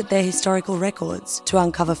 revisit their historical records to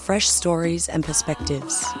uncover fresh stories and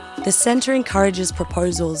perspectives. The centre encourages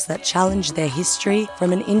proposals that challenge their history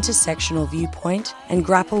from an intersectional viewpoint and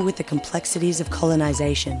grapple with the complexities of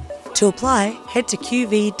colonisation. To apply, head to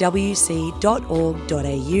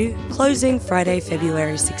qvwc.org.au, closing Friday,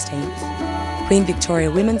 February 16th. Queen Victoria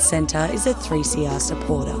Women's Centre is a 3CR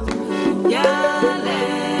supporter.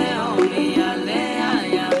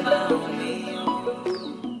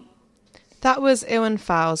 That was Iwan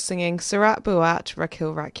Fals singing Surat Buat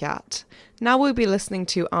Wakil Rakyat. Now we'll be listening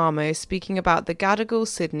to Amo speaking about the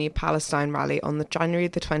Gadigal-Sydney Palestine Rally on January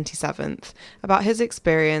the 27th, about his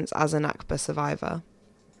experience as a Nakba survivor.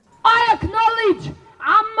 I acknowledge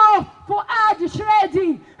Amo Fouad, who is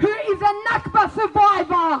a Nakba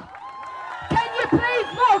survivor. Can you please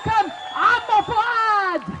welcome Amo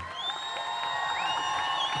Fouad?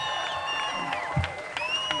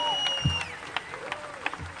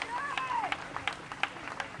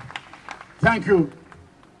 Thank you.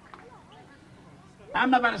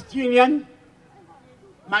 I'm a Palestinian.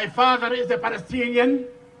 My father is a Palestinian.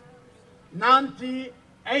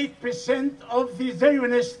 98% of the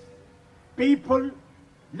Zionist people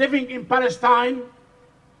living in Palestine,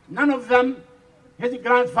 none of them, his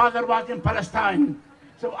grandfather was in Palestine.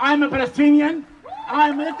 So I'm a Palestinian,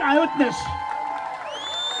 I'm an eyewitness.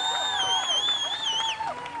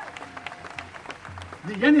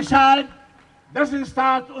 The genocide doesn't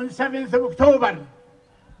start on 7th of October.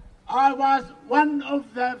 I was one of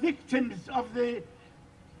the victims of the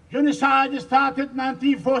genocide started in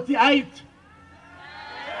 1948.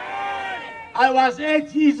 I was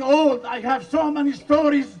 8 years old. I have so many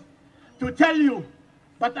stories to tell you,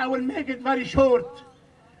 but I will make it very short.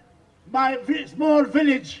 My small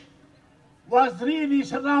village was really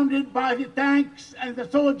surrounded by the tanks and the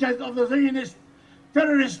soldiers of the Zionist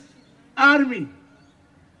terrorist army.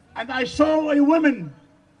 And I saw a woman.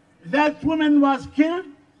 That woman was killed,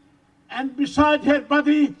 and beside her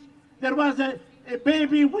body there was a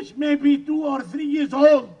baby which may be 2 or 3 years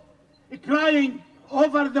old, crying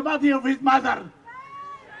over the body of his mother.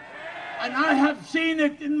 And I have seen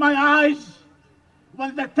it in my eyes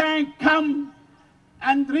when the tank come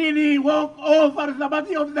and really walk over the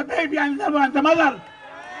body of the baby and the mother.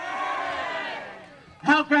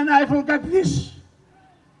 How can I forget this?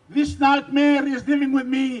 This nightmare is living with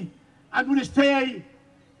me and will stay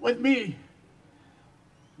with me.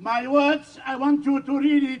 My words, I want you to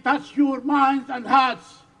really touch your minds and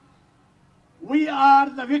hearts. We are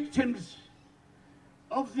the victims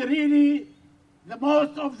of the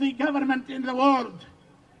most of the government in the world.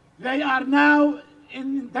 They are now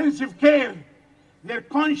in intensive care. Their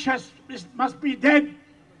conscience must be dead.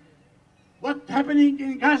 What's happening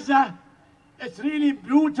in Gaza is really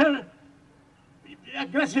brutal,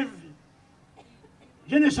 aggressive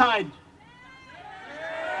genocide.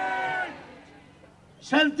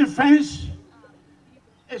 Self-defense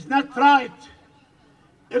is not right.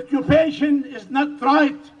 Occupation is not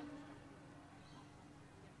right.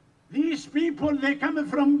 These people, they come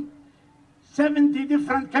from 70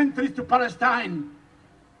 different countries to Palestine.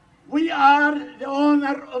 We are the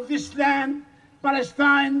owner of this land,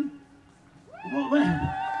 Palestine,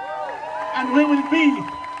 and we will be.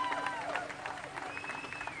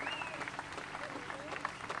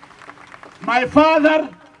 My father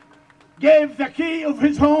gave the key of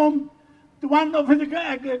his home to one of his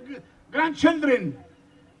grandchildren,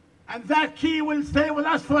 and that key will stay with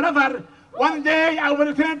us forever. One day I will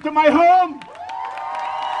return to my home.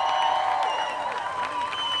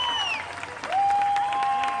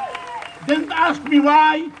 Don't ask me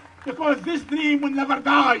why, because this dream will never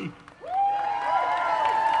die.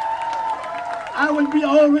 I will be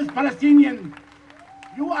always Palestinian.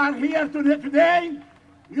 You are here today.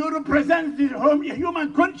 You represent the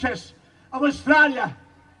human conscience of Australia.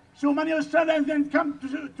 So many Australians then come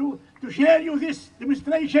to share you this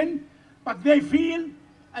demonstration, but they feel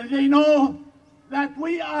and they know that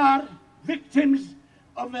we are victims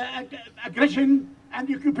of aggression and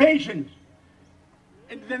occupation.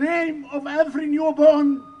 In the name of every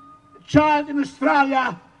newborn child in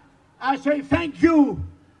Australia, I say thank you,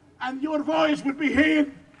 and your voice will be heard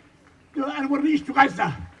and will reach to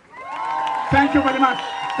Gaza. Thank you very much.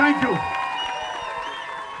 Thank you.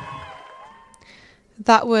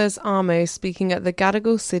 That was Amo speaking at the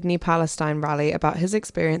Gadigal-Sydney Palestine Rally about his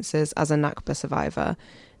experiences as a Nakba survivor.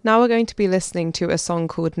 Now we're going to be listening to a song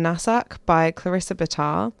called Nasak by Clarissa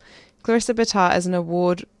Bitar. Clarissa Bitar is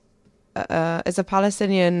is a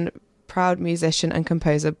Palestinian proud musician and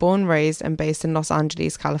composer born, raised and based in Los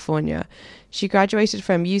Angeles, California. She graduated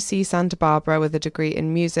from UC Santa Barbara with a degree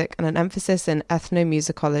in music and an emphasis in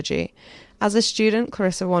ethnomusicology. As a student,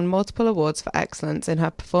 Clarissa won multiple awards for excellence in her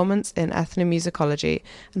performance in ethnomusicology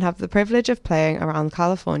and have the privilege of playing around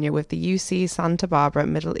California with the UC Santa Barbara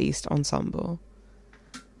Middle East Ensemble.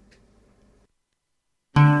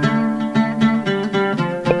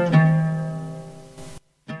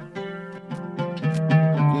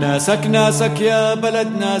 ناسك ناسك يا بلد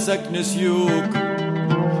ناسك نسيوك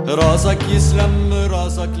راسك يسلم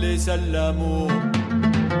راسك ليسلموك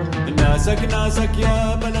ناسك ناسك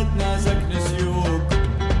يا بلد ناسك نسيوك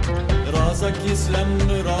راسك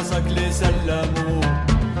يسلم راسك ليسلموك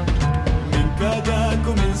من كادك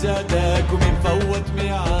ومن زادك ومن فوت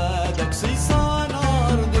ميعادك صيصان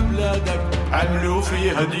أرض بلادك عملوا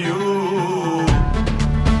فيها ديوك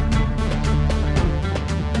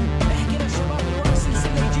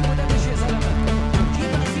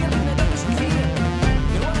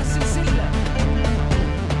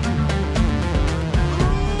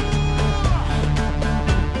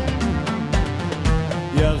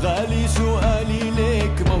غالي سؤالي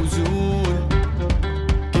ليك موزون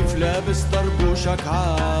كيف لابس طربوشك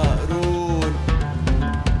عقرون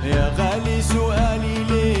يا غالي سؤالي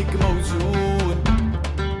ليك موزون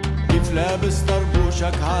كيف لابس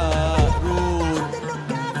طربوشك عقرون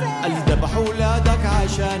قال ذبح ولادك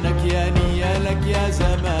عشانك يا نيالك يا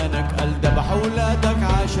زمانك قال ذبح ولادك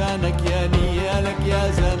عشانك يا نيالك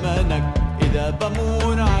يا زمانك إذا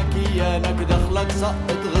بمون عكيانك دخلك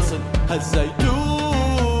سقط غصن هالزيتون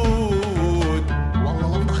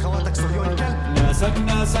ناسك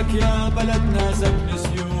ناسك يا بلد ناسك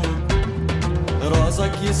نسيوك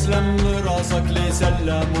راسك يسلم راسك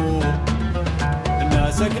ليسلموك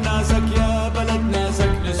ناسك ناسك يا بلد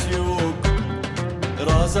ناسك نسيوك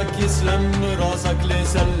راسك يسلم راسك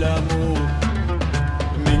ليسلموك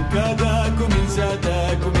من كادك ومن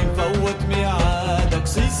زادك ومن فوت ميعادك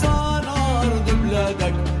صيصان أرض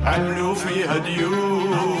بلادك عملوا فيها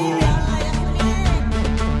ديوك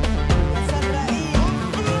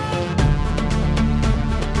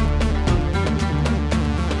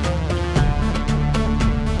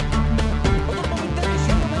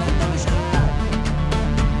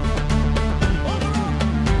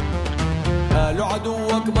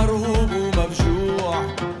عدوك مرهوب ومفجوع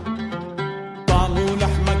طعمه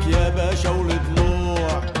لحمك يا باشا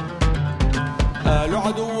والضلوع قالوا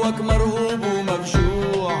عدوك مرهوب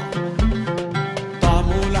ومفجوع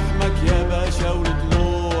طعمه لحمك يا باشا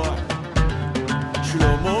والضلوع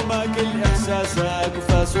شلومه ماكل احساسك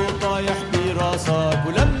وفاسه طايح براسك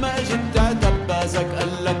ولما اجت تعتب باسك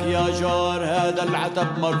قالك يا جار هذا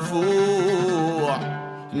العتب مرفوع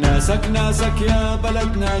ناسك ناسك يا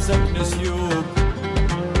بلد ناسك نسيوك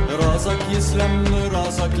راسك يسلم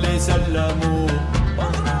راسك ليسلموك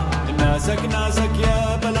ناسك ناسك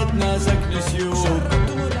يا بلد ناسك نسيوك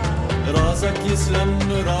راسك يسلم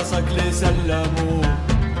راسك ليسلموك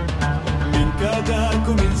من كادك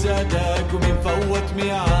ومن زادك ومن فوت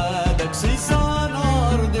ميعادك صيصان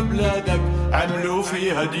أرض بلادك عملوا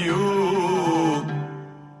فيها ديوك.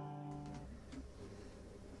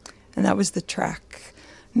 And that was the track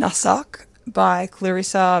Nasak by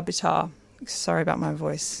Clarissa Bitar. Sorry about my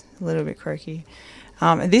voice, a little bit croaky.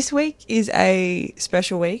 This week is a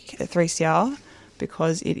special week at 3CR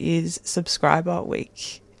because it is subscriber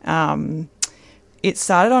week. It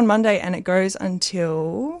started on Monday and it goes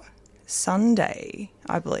until Sunday,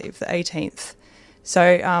 I believe, the 18th. So,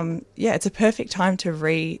 it's a perfect time to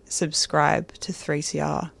re-subscribe to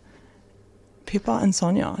 3CR. Pippa and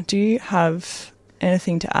Sonia, do you have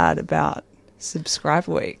anything to add about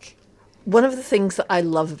subscriber week? One of the things that I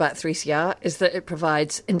love about 3CR is that it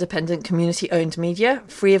provides independent community-owned media,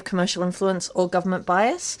 free of commercial influence or government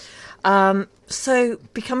bias. So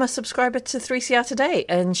become a subscriber to 3CR today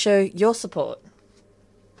and show your support.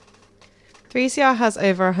 3CR has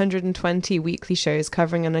over 120 weekly shows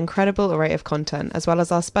covering an incredible array of content, as well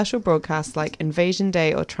as our special broadcasts like Invasion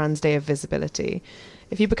Day or Trans Day of Visibility.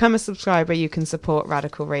 If you become a subscriber, you can support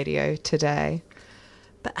Radical Radio today.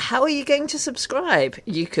 But how are you going to subscribe?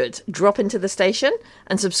 You could drop into the station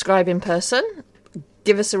and subscribe in person,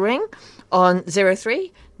 give us a ring, on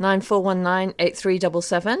 03 9419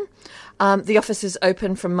 8377. The office is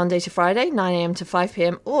open from Monday to Friday, 9 a.m. to 5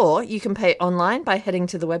 p.m, or you can pay online by heading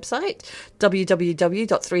to the website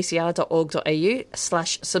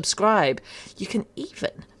www.3cr.org.au/subscribe. You can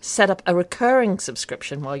even set up a recurring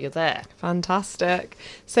subscription while you're there. Fantastic.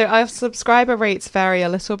 So our subscriber rates vary a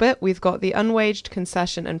little bit. We've got the unwaged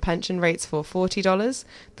concession and pension rates for $40,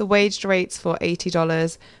 the waged rates for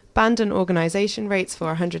 $80, band and organisation rates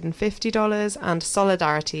for $150, and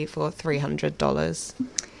solidarity for $300.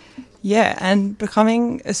 Yeah, and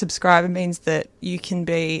becoming a subscriber means that you can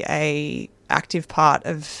be a active part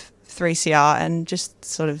of 3CR and just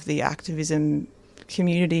sort of the activism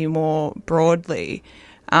community more broadly.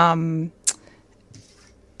 I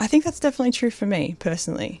think that's definitely true for me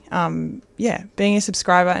personally. Being a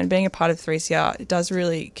subscriber and being a part of 3CR, it does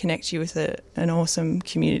really connect you with an awesome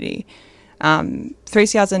community.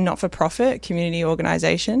 3CR is a not-for-profit community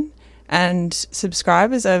organisation, and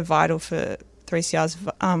subscribers are vital for 3CR's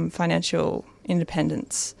financial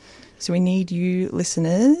independence. So we need you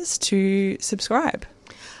listeners to subscribe.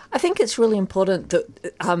 I think it's really important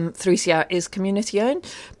that 3CR is community owned,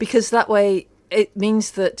 because that way it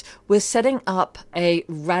means that we're setting up a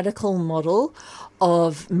radical model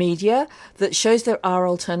of media that shows there are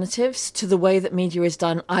alternatives to the way that media is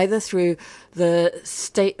done, either through the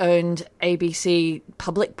state-owned ABC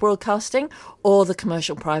public broadcasting or the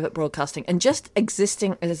commercial private broadcasting. And just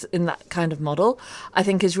existing as in that kind of model, I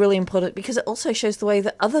think, is really important, because it also shows the way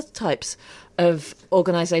that other types of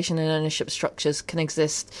organisation and ownership structures can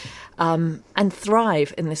exist and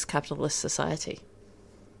thrive in this capitalist society.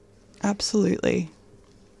 Absolutely.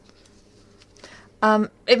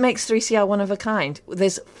 It makes 3CR one of a kind.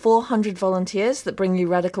 There's 400 volunteers that bring you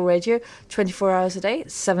radical radio 24 hours a day,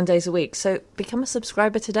 7 days a week. So become a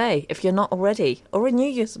subscriber today if you're not already, or renew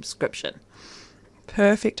your subscription.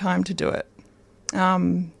 Perfect time to do it.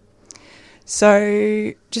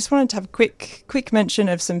 So just wanted to have a quick mention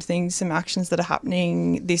of some actions that are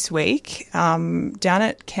happening this week. Down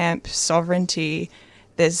at Camp Sovereignty,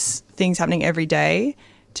 there's things happening every day.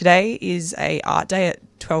 Today is a art day at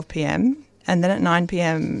 12 p.m, and then at 9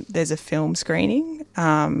 p.m, there's a film screening,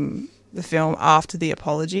 the film After the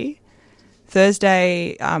Apology.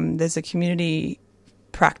 Thursday, there's a community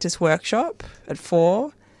practice workshop at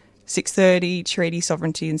 4, 6:30, Treaty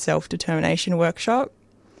Sovereignty and Self-Determination workshop.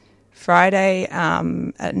 Friday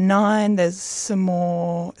at 9, there's some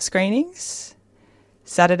more screenings.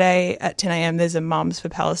 Saturday at 10 a.m, there's a Mums for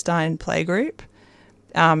Palestine playgroup.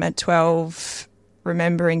 At 12,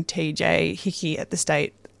 Remembering TJ Hickey at the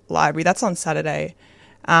State Library. That's on Saturday.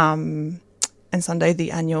 And Sunday,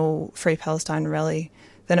 the annual Free Palestine Rally.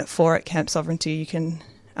 Then at 4 at Camp Sovereignty, you can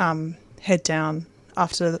head down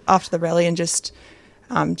after the rally and just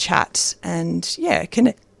chat and,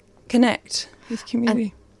 connect with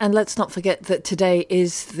community. And let's not forget that today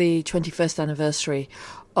is the 21st anniversary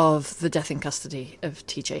of the death in custody of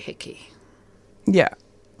TJ Hickey. Yeah.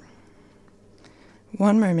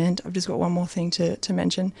 One moment, I've just got one more thing to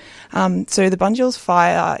mention. So the Bunjils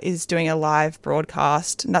Fire is doing a live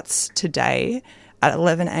broadcast, and that's today at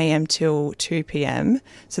 11 a.m. till 2 p.m.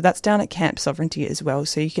 So that's down at Camp Sovereignty as well.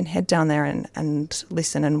 So you can head down there and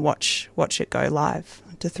listen and watch it go live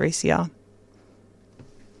to 3CR.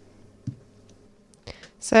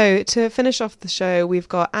 So to finish off the show, we've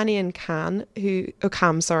got Annie and Cam, who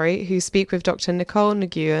speak with Dr Nicole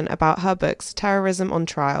Nguyen about her books Terrorism On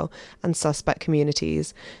Trial and Suspect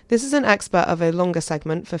Communities. This is an expert of a longer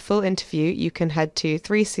segment. For full interview, you can head to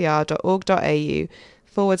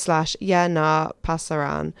 3cr.org.au/Yeah Nah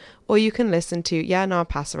Pasaran, or you can listen to Yeah Nah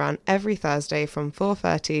Pasaran every Thursday from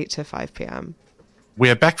 4:30 to 5 p.m.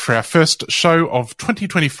 We're back for our first show of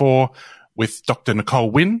 2024 with Dr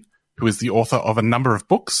Nicole Nguyen, who is the author of a number of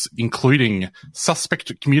books, including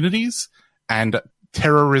Suspect Communities and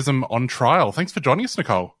Terrorism on Trial. Thanks for joining us,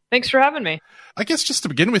 Nicole. Thanks for having me. I guess just to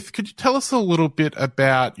begin with, could you tell us a little bit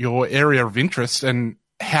about your area of interest and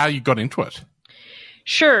how you got into it?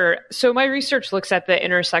 Sure. So my research looks at the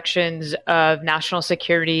intersections of national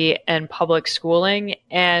security and public schooling,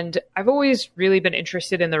 and I've always really been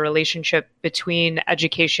interested in the relationship between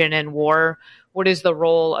education and war. What is the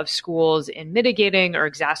role of schools in mitigating or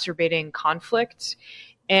exacerbating conflict?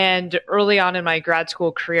 And early on in my grad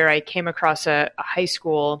school career, I came across a high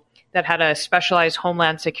school that had a specialized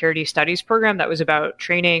Homeland Security Studies program that was about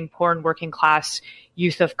training poor and working class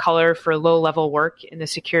youth of color for low-level work in the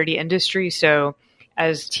security industry. So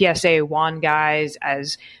as TSA WAN guys,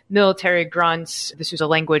 as military grunts, this was a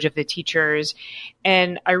language of the teachers.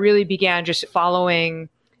 And I really began just following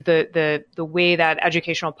the way that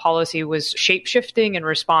educational policy was shape-shifting in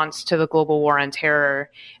response to the global war on terror.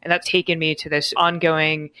 And that's taken me to this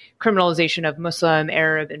ongoing criminalization of Muslim,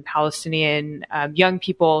 Arab, and Palestinian young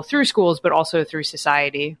people through schools, but also through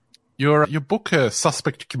society. Your book,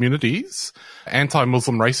 Suspect Communities,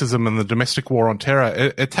 Anti-Muslim Racism and the Domestic War on Terror,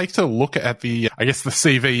 it takes a look at the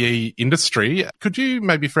CVE industry. Could you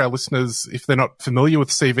maybe, for our listeners, if they're not familiar with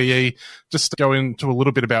CVE, just go into a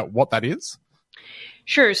little bit about what that is?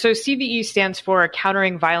 Sure. So CVE stands for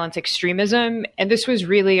Countering Violent Extremism. And this was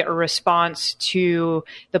really a response to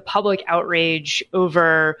the public outrage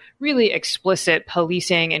over really explicit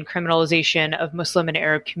policing and criminalization of Muslim and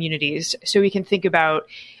Arab communities. So we can think about,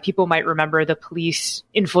 people might remember the police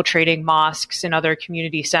infiltrating mosques and other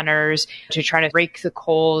community centers to try to rake the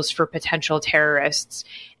coals for potential terrorists.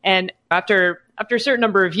 And after a certain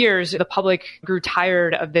number of years, the public grew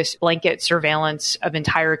tired of this blanket surveillance of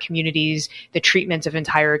entire communities, the treatment of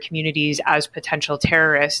entire communities as potential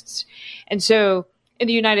terrorists. And so in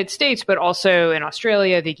the United States, but also in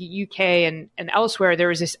Australia, the UK, and elsewhere, there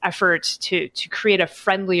was this effort to create a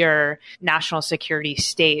friendlier national security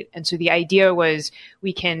state. And so the idea was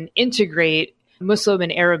we can integrate Muslim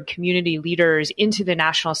and Arab community leaders into the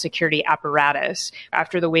national security apparatus.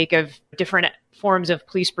 After the wake of different forms of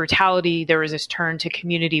police brutality, there was this turn to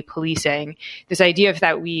community policing. This idea of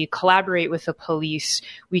that we collaborate with the police,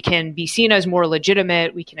 we can be seen as more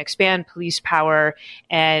legitimate, we can expand police power,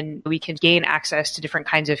 and we can gain access to different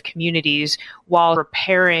kinds of communities while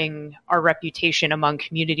repairing our reputation among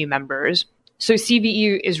community members. So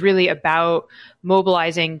CVE is really about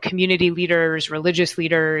mobilizing community leaders, religious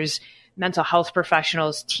leaders, mental health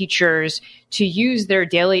professionals, teachers, to use their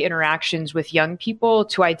daily interactions with young people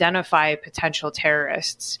to identify potential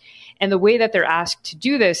terrorists. And the way that they're asked to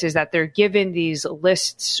do this is that they're given these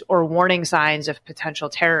lists or warning signs of potential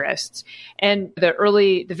terrorists. And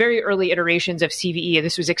the very early iterations of CVE,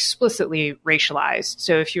 this was explicitly racialized.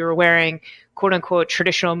 So if you were wearing quote unquote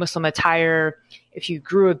traditional Muslim attire, if you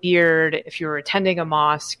grew a beard, if you were attending a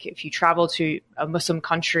mosque, if you traveled to a Muslim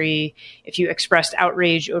country, if you expressed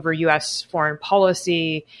outrage over U.S. foreign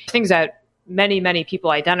policy, things that many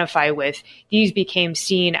people identify with, these became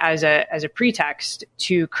seen as a pretext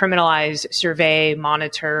to criminalize, survey,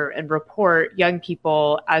 monitor, and report young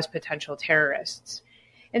people as potential terrorists.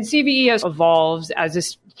 And CVE has evolved as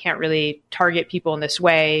this can't really target people in this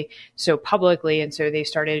way so publicly. And so they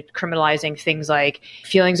started criminalizing things like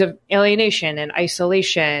feelings of alienation and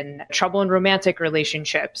isolation, trouble in romantic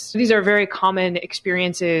relationships. These are very common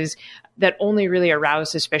experiences that only really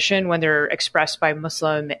arouse suspicion when they're expressed by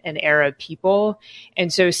Muslim and Arab people.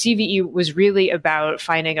 And so CVE was really about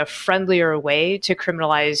finding a friendlier way to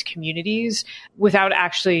criminalize communities without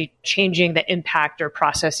actually changing the impact or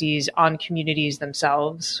processes on communities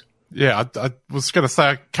themselves. Yeah, I was going to say,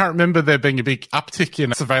 I can't remember there being a big uptick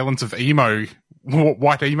in surveillance of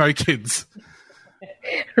white emo kids.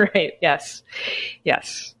 Right, yes.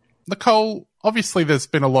 Nicole, obviously there's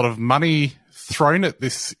been a lot of money thrown at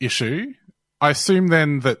this issue. I assume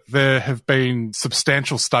then that there have been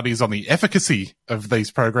substantial studies on the efficacy of these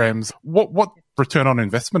programs. What return on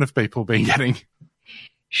investment have people been getting?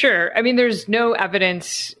 Sure. I mean, there's no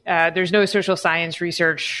evidence, there's no social science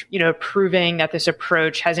research, proving that this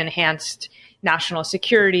approach has enhanced national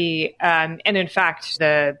security. And in fact,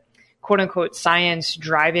 the quote unquote science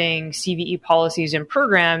driving CVE policies and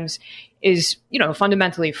programs is,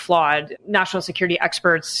 fundamentally flawed. National security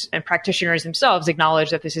experts and practitioners themselves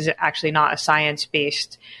acknowledge that this is actually not a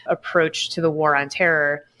science-based approach to the war on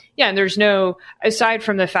terror. Yeah, and there's no, aside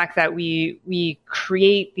from the fact that we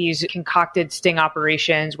create these concocted sting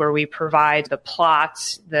operations where we provide the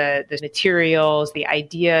plots, the materials, the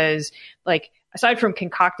ideas, aside from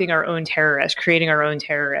concocting our own terrorists, creating our own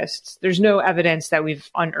terrorists, there's no evidence that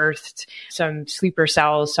we've unearthed some sleeper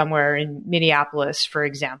cells somewhere in Minneapolis, for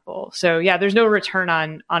example. So yeah, there's no return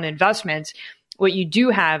on investment. What you do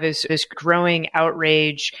have is this growing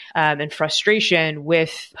outrage and frustration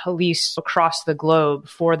with police across the globe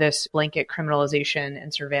for this blanket criminalization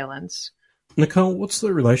and surveillance. Nicole, what's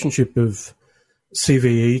the relationship of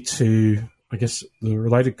CVE to, I guess, the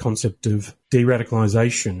related concept of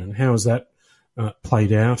de-radicalisation, and how has that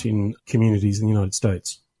played out in communities in the United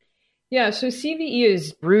States? Yeah, so CVE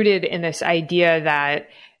is rooted in this idea that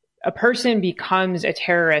a person becomes a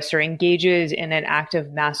terrorist or engages in an act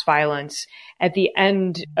of mass violence at the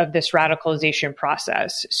end of this radicalization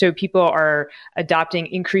process. So people are adopting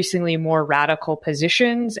increasingly more radical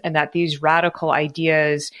positions, and that these radical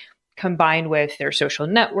ideas combined with their social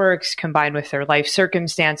networks, combined with their life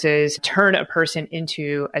circumstances, turn a person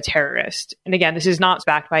into a terrorist. And again, this is not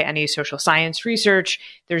backed by any social science research.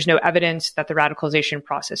 There's no evidence that the radicalization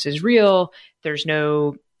process is real. There's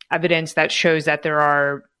no evidence that shows that there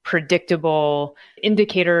are predictable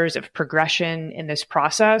indicators of progression in this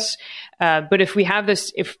process. But if we have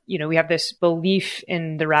this, we have this belief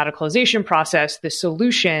in the radicalization process, the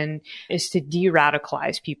solution is to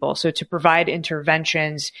de-radicalize people. So to provide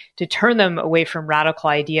interventions to turn them away from radical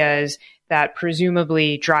ideas that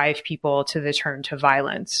presumably drive people to the turn to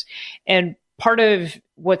violence. And part of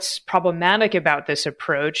what's problematic about this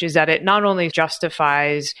approach is that it not only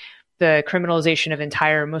justifies the criminalization of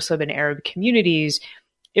entire Muslim and Arab communities,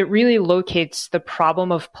 it really locates the problem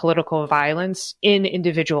of political violence in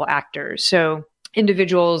individual actors. So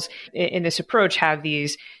individuals in this approach have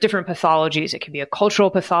these different pathologies. It can be a cultural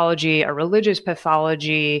pathology, a religious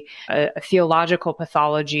pathology, a theological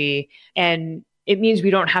pathology. And it means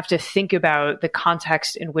we don't have to think about the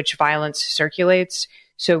context in which violence circulates.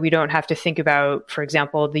 So we don't have to think about, for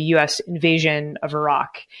example, the US invasion of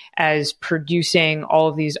Iraq as producing all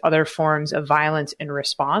of these other forms of violence in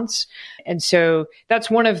response. And so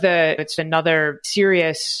it's another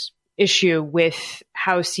serious issue with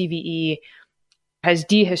how CVE has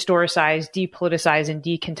dehistoricized, depoliticized, and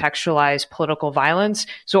decontextualized political violence.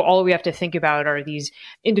 So all we have to think about are these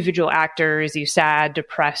individual actors, these sad,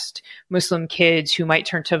 depressed Muslim kids who might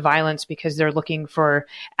turn to violence because they're looking for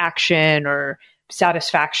action or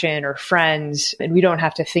satisfaction or friends, and we don't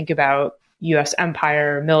have to think about U.S.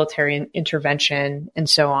 empire, military intervention, and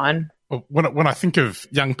so on. Well, when I think of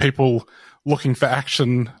young people looking for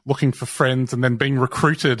action, looking for friends, and then being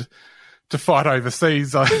recruited to fight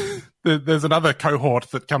overseas, there's another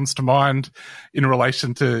cohort that comes to mind in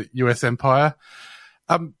relation to U.S. empire.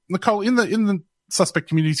 Nicole, in the suspect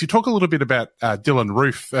communities, you talk a little bit about Dylan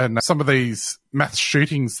Roof and some of these mass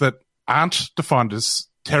shootings that aren't defined as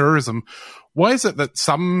terrorism. Why is it that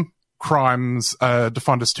some crimes are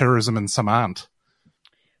defined as terrorism and some aren't?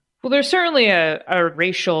 Well, there's certainly a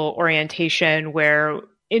racial orientation where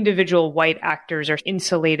individual white actors are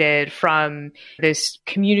insulated from this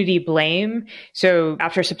community blame. So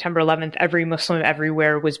after September 11th, every Muslim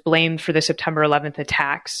everywhere was blamed for the September 11th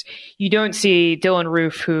attacks. You don't see Dylan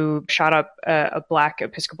Roof, who shot up a Black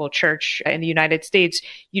Episcopal church in the United States.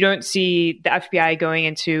 You don't see the FBI going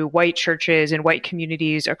into white churches and white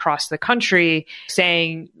communities across the country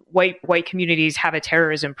saying white communities have a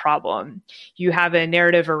terrorism problem. You have a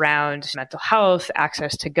narrative around mental health,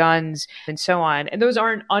 access to guns, and so on. And those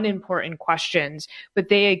aren't unimportant questions, but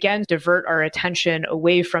they again divert our attention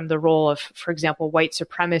away from the role of, for example, white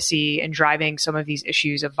supremacy in driving some of these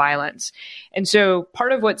issues of violence. And so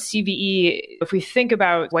part of what CVE, if we think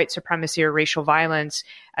about white supremacy or racial violence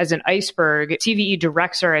as an iceberg, CVE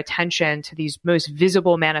directs our attention to these most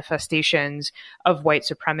visible manifestations of white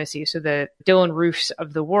supremacy. So the Dylan Roofs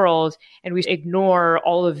of the world, and we ignore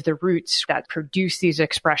all of the roots that produce these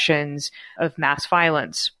expressions of mass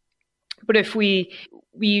violence. But if we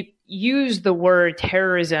use the word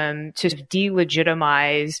terrorism to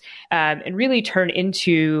delegitimize and really turn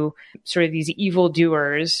into sort of these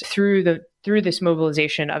evildoers through this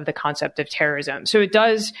mobilization of the concept of terrorism. So it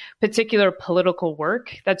does particular political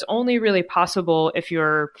work that's only really possible if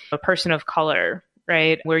you're a person of color,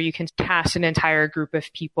 right? Where you can cast an entire group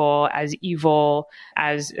of people as evil,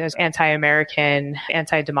 as anti-American,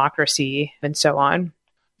 anti-democracy, and so on.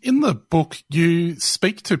 In the book, you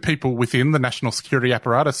speak to people within the national security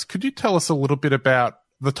apparatus. Could you tell us a little bit about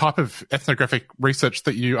the type of ethnographic research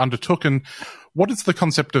that you undertook, and what is the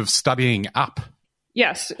concept of studying up?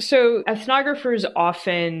 Yes. So ethnographers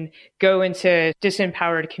often go into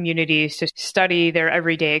disempowered communities to study their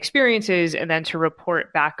everyday experiences and then to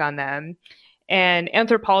report back on them. And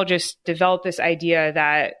anthropologists developed this idea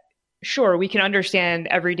that, sure, we can understand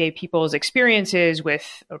everyday people's experiences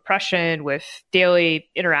with oppression, with daily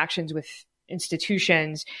interactions with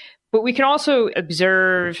institutions, but we can also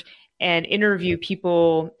observe and interview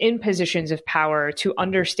people in positions of power to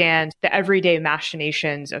understand the everyday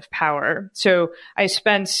machinations of power. So I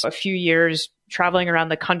spent a few years traveling around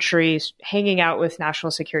the country, hanging out with national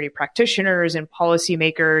security practitioners and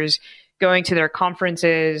policymakers, going to their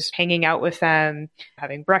conferences, hanging out with them,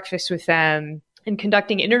 having breakfast with them, and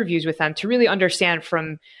conducting interviews with them to really understand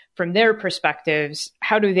from their perspectives,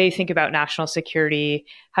 how do they think about national security?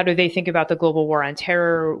 How do they think about the global war on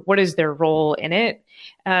terror? What is their role in it?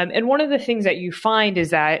 And one of the things that you find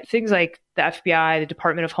is that things like the FBI, the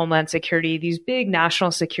Department of Homeland Security, these big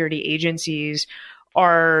national security agencies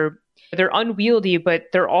they're unwieldy, but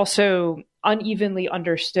they're also unevenly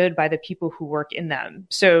understood by the people who work in them.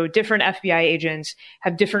 So different FBI agents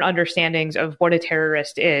have different understandings of what a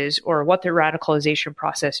terrorist is, or what their radicalization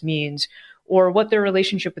process means, or what their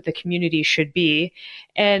relationship with the community should be.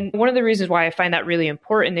 And one of the reasons why I find that really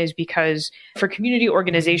important is because for community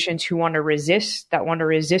organizations who want to resist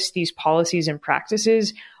these policies and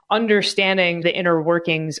practices, understanding the inner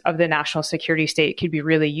workings of the national security state could be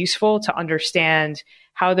really useful to understand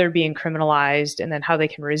how they're being criminalized and then how they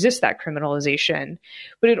can resist that criminalization.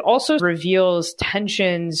 But it also reveals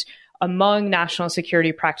tensions among national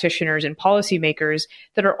security practitioners and policymakers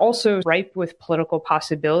that are also ripe with political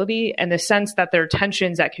possibility, and the sense that there are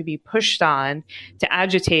tensions that could be pushed on to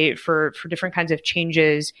agitate for different kinds of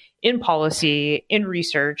changes in policy, in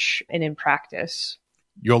research, and in practice.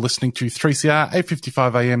 You're listening to 3CR,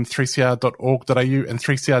 8:55 AM, 3cr.org.au and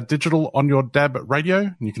 3CR Digital on your DAB radio.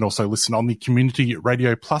 And you can also listen on the Community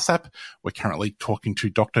Radio Plus app. We're currently talking to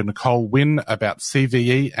Dr Nicole Nguyen about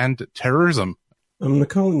CVE and terrorism.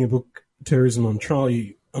 Nicole, in your book, Terrorism On Trial,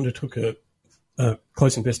 you undertook a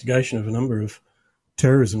close investigation of a number of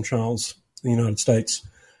terrorism trials in the United States.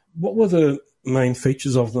 What were the main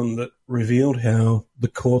features of them that revealed how the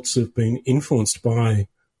courts have been influenced by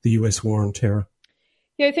the US war on terror?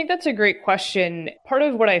 Yeah, I think that's a great question. Part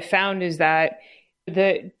of what I found is that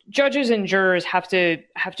the judges and jurors have to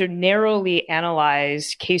narrowly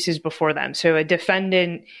analyze cases before them. So a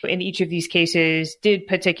defendant in each of these cases did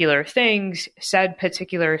particular things, said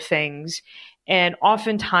particular things, and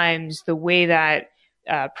oftentimes the way that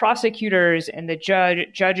prosecutors and the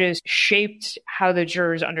judges shaped how the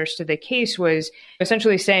jurors understood the case was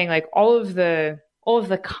essentially saying, like, all of the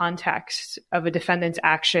context of a defendant's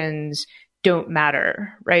actions don't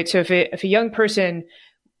matter, right? So if a young person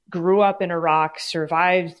grew up in Iraq,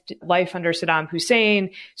 survived life under Saddam Hussein,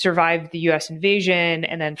 survived the US invasion,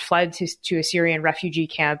 and then fled to a Syrian refugee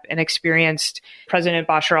camp and experienced President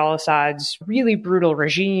Bashar al-Assad's really brutal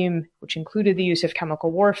regime, which included the use of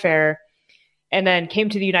chemical warfare, and then came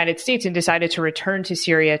to the United States and decided to return to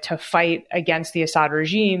Syria to fight against the Assad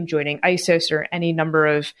regime, joining ISIS or any number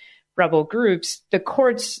of rebel groups, the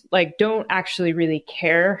courts don't actually really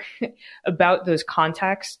care about those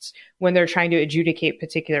contexts when they're trying to adjudicate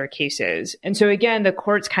particular cases. And so again, the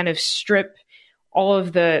courts kind of strip all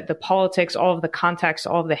of the politics, all of the context,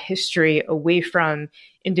 all of the history away from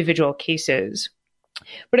individual cases.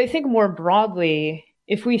 But I think more broadly,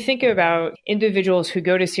 if we think about individuals who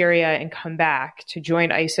go to Syria and come back to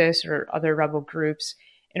join ISIS or other rebel groups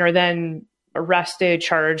and are then arrested,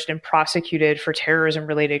 charged, and prosecuted for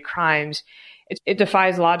terrorism-related crimes, it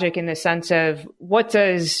defies logic in the sense of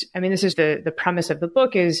this is the premise of the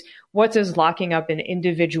book, is what does locking up an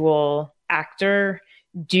individual actor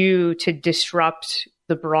do to disrupt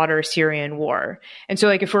the broader Syrian war? And so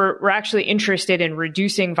if we're actually interested in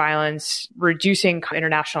reducing violence, reducing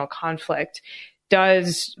international conflict,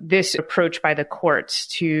 does this approach by the courts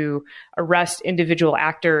to arrest individual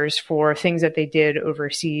actors for things that they did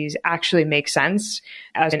overseas actually make sense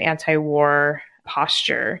as an anti-war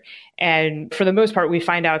posture? And for the most part, we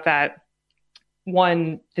find out that,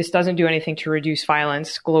 one, this doesn't do anything to reduce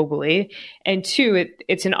violence globally. And two,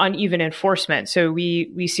 it's an uneven enforcement. So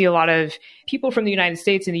we see a lot of people from the United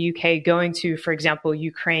States and the UK going to, for example,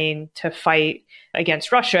 Ukraine to fight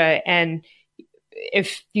against Russia. And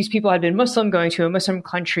if these people had been Muslim going to a Muslim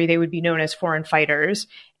country, they would be known as foreign fighters,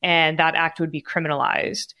 and that act would be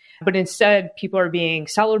criminalized. But instead, people are being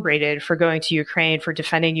celebrated for going to Ukraine, for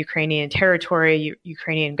defending Ukrainian territory,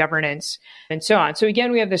 Ukrainian governance, and so on. So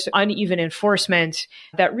again, we have this uneven enforcement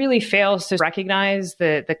that really fails to recognize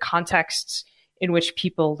the contexts in which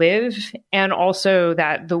people live, and also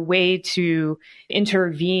that the way to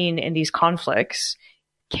intervene in these conflicts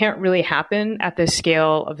can't really happen at the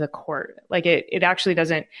scale of the court. It actually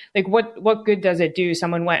doesn't, what good does it do?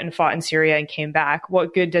 Someone went and fought in Syria and came back.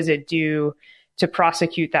 What good does it do to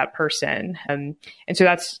prosecute that person? And so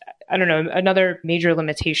that's, another major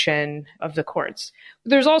limitation of the courts.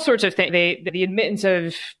 There's all sorts of things. The admittance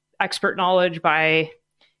of expert knowledge by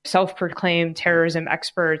self-proclaimed terrorism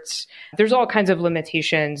experts. There's all kinds of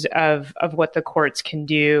limitations of what the courts can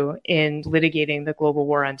do in litigating the global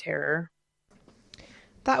war on terror.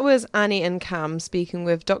 That was Annie and Cam speaking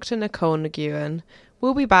with Dr Nicole Nguyen.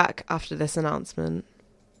 We'll be back after this announcement.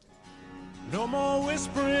 No more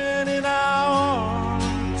whispering in our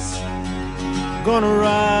hearts. Gonna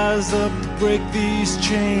rise up to break these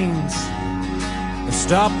chains and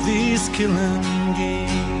stop these killing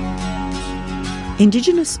games.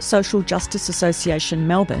 Indigenous Social Justice Association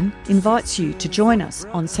Melbourne invites you to join us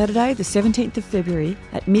on Saturday the 17th of February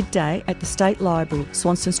at midday at the State Library,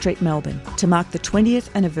 Swanston Street, Melbourne, to mark the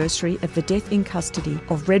 20th anniversary of the death in custody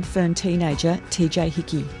of Redfern teenager TJ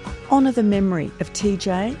Hickey. Honour the memory of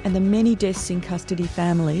TJ and the many deaths in custody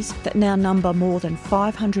families that now number more than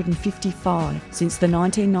 555 since the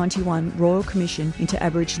 1991 Royal Commission into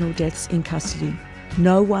Aboriginal Deaths in Custody.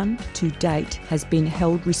 No one to date has been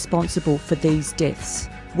held responsible for these deaths.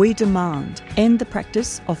 We demand end the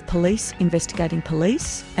practice of police investigating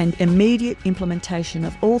police and immediate implementation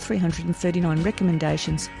of all 339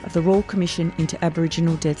 recommendations of the Royal Commission into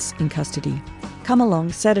Aboriginal Deaths in Custody. Come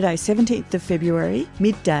along Saturday 17th of February,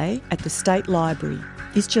 midday at the State Library.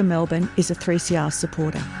 ISJA Melbourne is a 3CR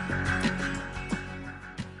supporter.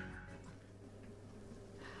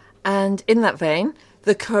 And in that vein,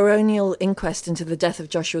 the coronial inquest into the death of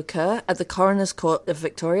Joshua Kerr at the Coroner's Court of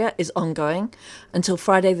Victoria is ongoing until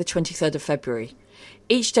Friday the 23rd of February.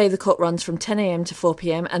 Each day the court runs from 10 a.m. to 4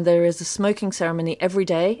 p.m. and there is a smoking ceremony every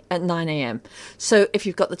day at 9 a.m. So if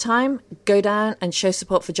you've got the time, go down and show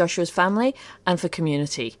support for Joshua's family and for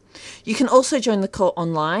community. You can also join the court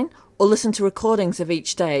online or listen to recordings of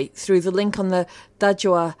each day through the link on the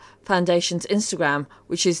Dadjowa Foundation's Instagram,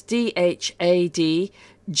 which is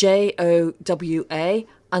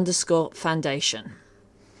DHADJOWA_foundation.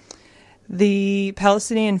 The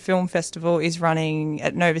Palestinian Film Festival is running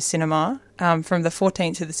at Nova Cinema from the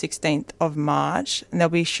 14th to the 16th of March, and they'll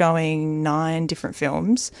be showing 9 different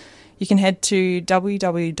films. You can head to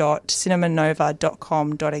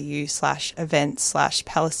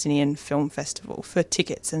www.cinemanova.com.au/events/Palestinian Film Festival for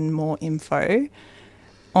tickets and more info.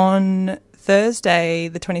 On Thursday,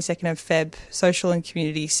 the 22nd of Feb, social and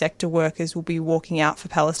community sector workers will be walking out for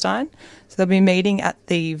Palestine. So they'll be meeting at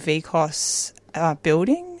the VCOS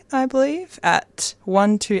building, I believe, at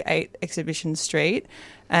 128 Exhibition Street,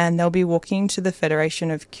 and they'll be walking to the Federation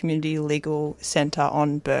of Community Legal Centre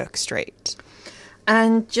on Burke Street.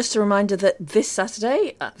 And just a reminder that this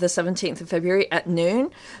Saturday, the 17th of February at noon,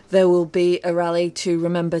 there will be a rally to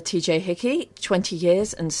remember TJ Hickey, 20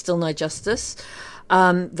 years and still no justice.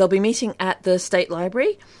 They'll be meeting at the State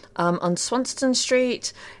Library on Swanston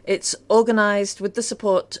Street. It's organised with the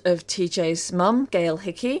support of TJ's mum, Gail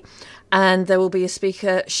Hickey, and there will be a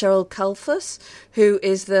speaker, Cheryl Kalfus, who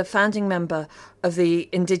is the founding member of the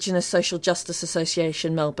Indigenous Social Justice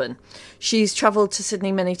Association Melbourne. She's travelled to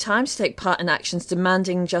Sydney many times to take part in actions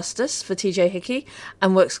demanding justice for TJ Hickey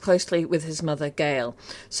and works closely with his mother, Gail.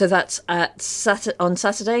 So that's on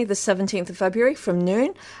Saturday, the 17th of February from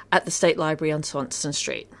noon at the State Library on Swanston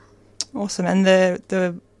Street. Awesome. And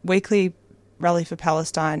the weekly Rally for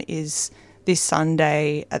Palestine is this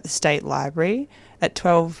Sunday at the State Library at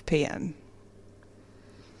 12 p.m.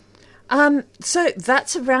 So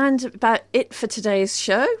that's around about it for today's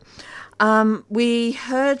show. We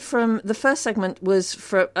heard from the first segment was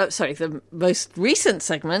from the most recent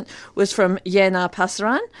segment was from Yeah Nah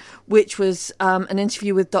Pasaran, which was an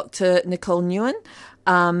interview with Dr Nicole Nguyen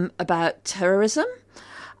about terrorism.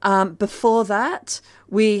 Before that,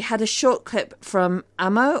 we had a short clip from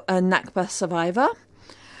Amo, a Nakba survivor.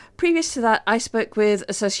 Previous to that, I spoke with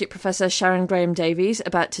Associate Professor Sharyn Davies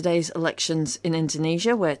about today's elections in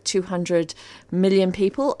Indonesia, where 200 million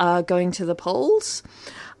people are going to the polls.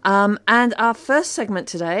 And our first segment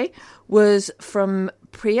today was from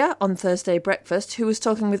Priya on Thursday Breakfast, who was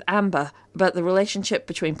talking with Amber about the relationship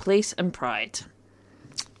between police and pride.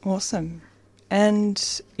 Awesome.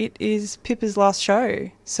 And it is Pippa's last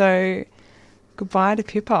show. So goodbye to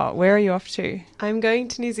Pippa. Where are you off to? I'm going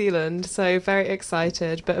to New Zealand, so very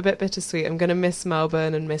excited, but a bit bittersweet. I'm going to miss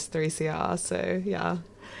Melbourne and miss 3CR, so yeah.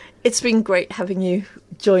 It's been great having you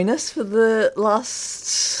join us for the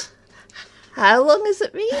last... How long has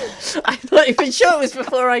it been? I'm not even sure. It was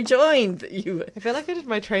before I joined. I feel like I did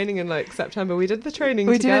my training in September. We did the training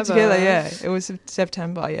together. We did it together, yeah. It was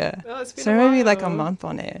September, yeah. Oh, it's been so a maybe while. a month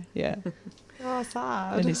on air, yeah. Oh,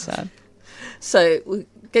 sad. It is sad. So we're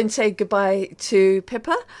going to say goodbye to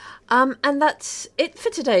Pippa. And that's it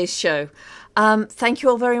for today's show. Thank you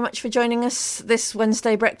all very much for joining us this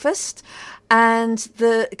Wednesday breakfast. And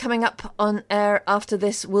the coming up on air after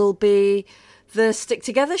this will be the Stick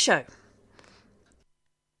Together show.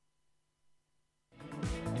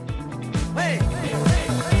 Hey,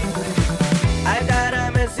 I got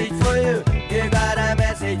a message for you. You got a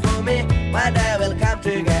message for me. One day we'll come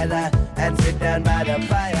together and sit down by the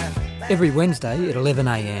fire. Every Wednesday at 11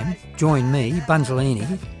 a.m, join me,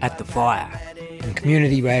 Bunzelini, at the fire on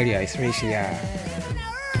Community Radio 3CR.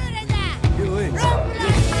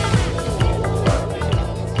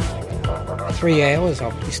 3 hours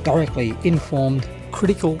of historically informed,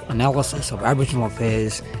 critical analysis of Aboriginal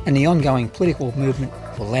affairs and the ongoing political movement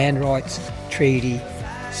for land rights, treaty,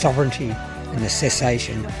 sovereignty and the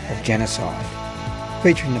cessation of genocide.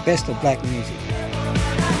 Featuring the best of black music.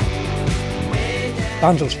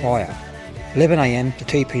 Bunjil's Fire, 11am to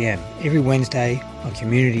 2pm every Wednesday on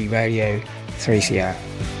Community Radio 3CR.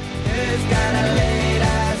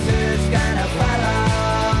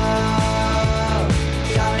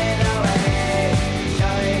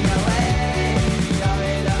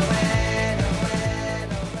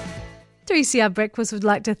 CR Breakfast would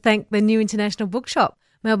like to thank the New International Bookshop,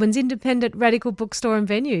 Melbourne's independent radical bookstore and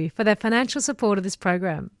venue, for their financial support of this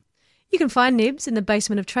program. You can find Nibs in the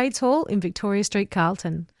basement of Trades Hall in Victoria Street,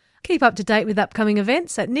 Carlton. Keep up to date with upcoming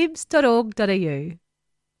events at nibs.org.au.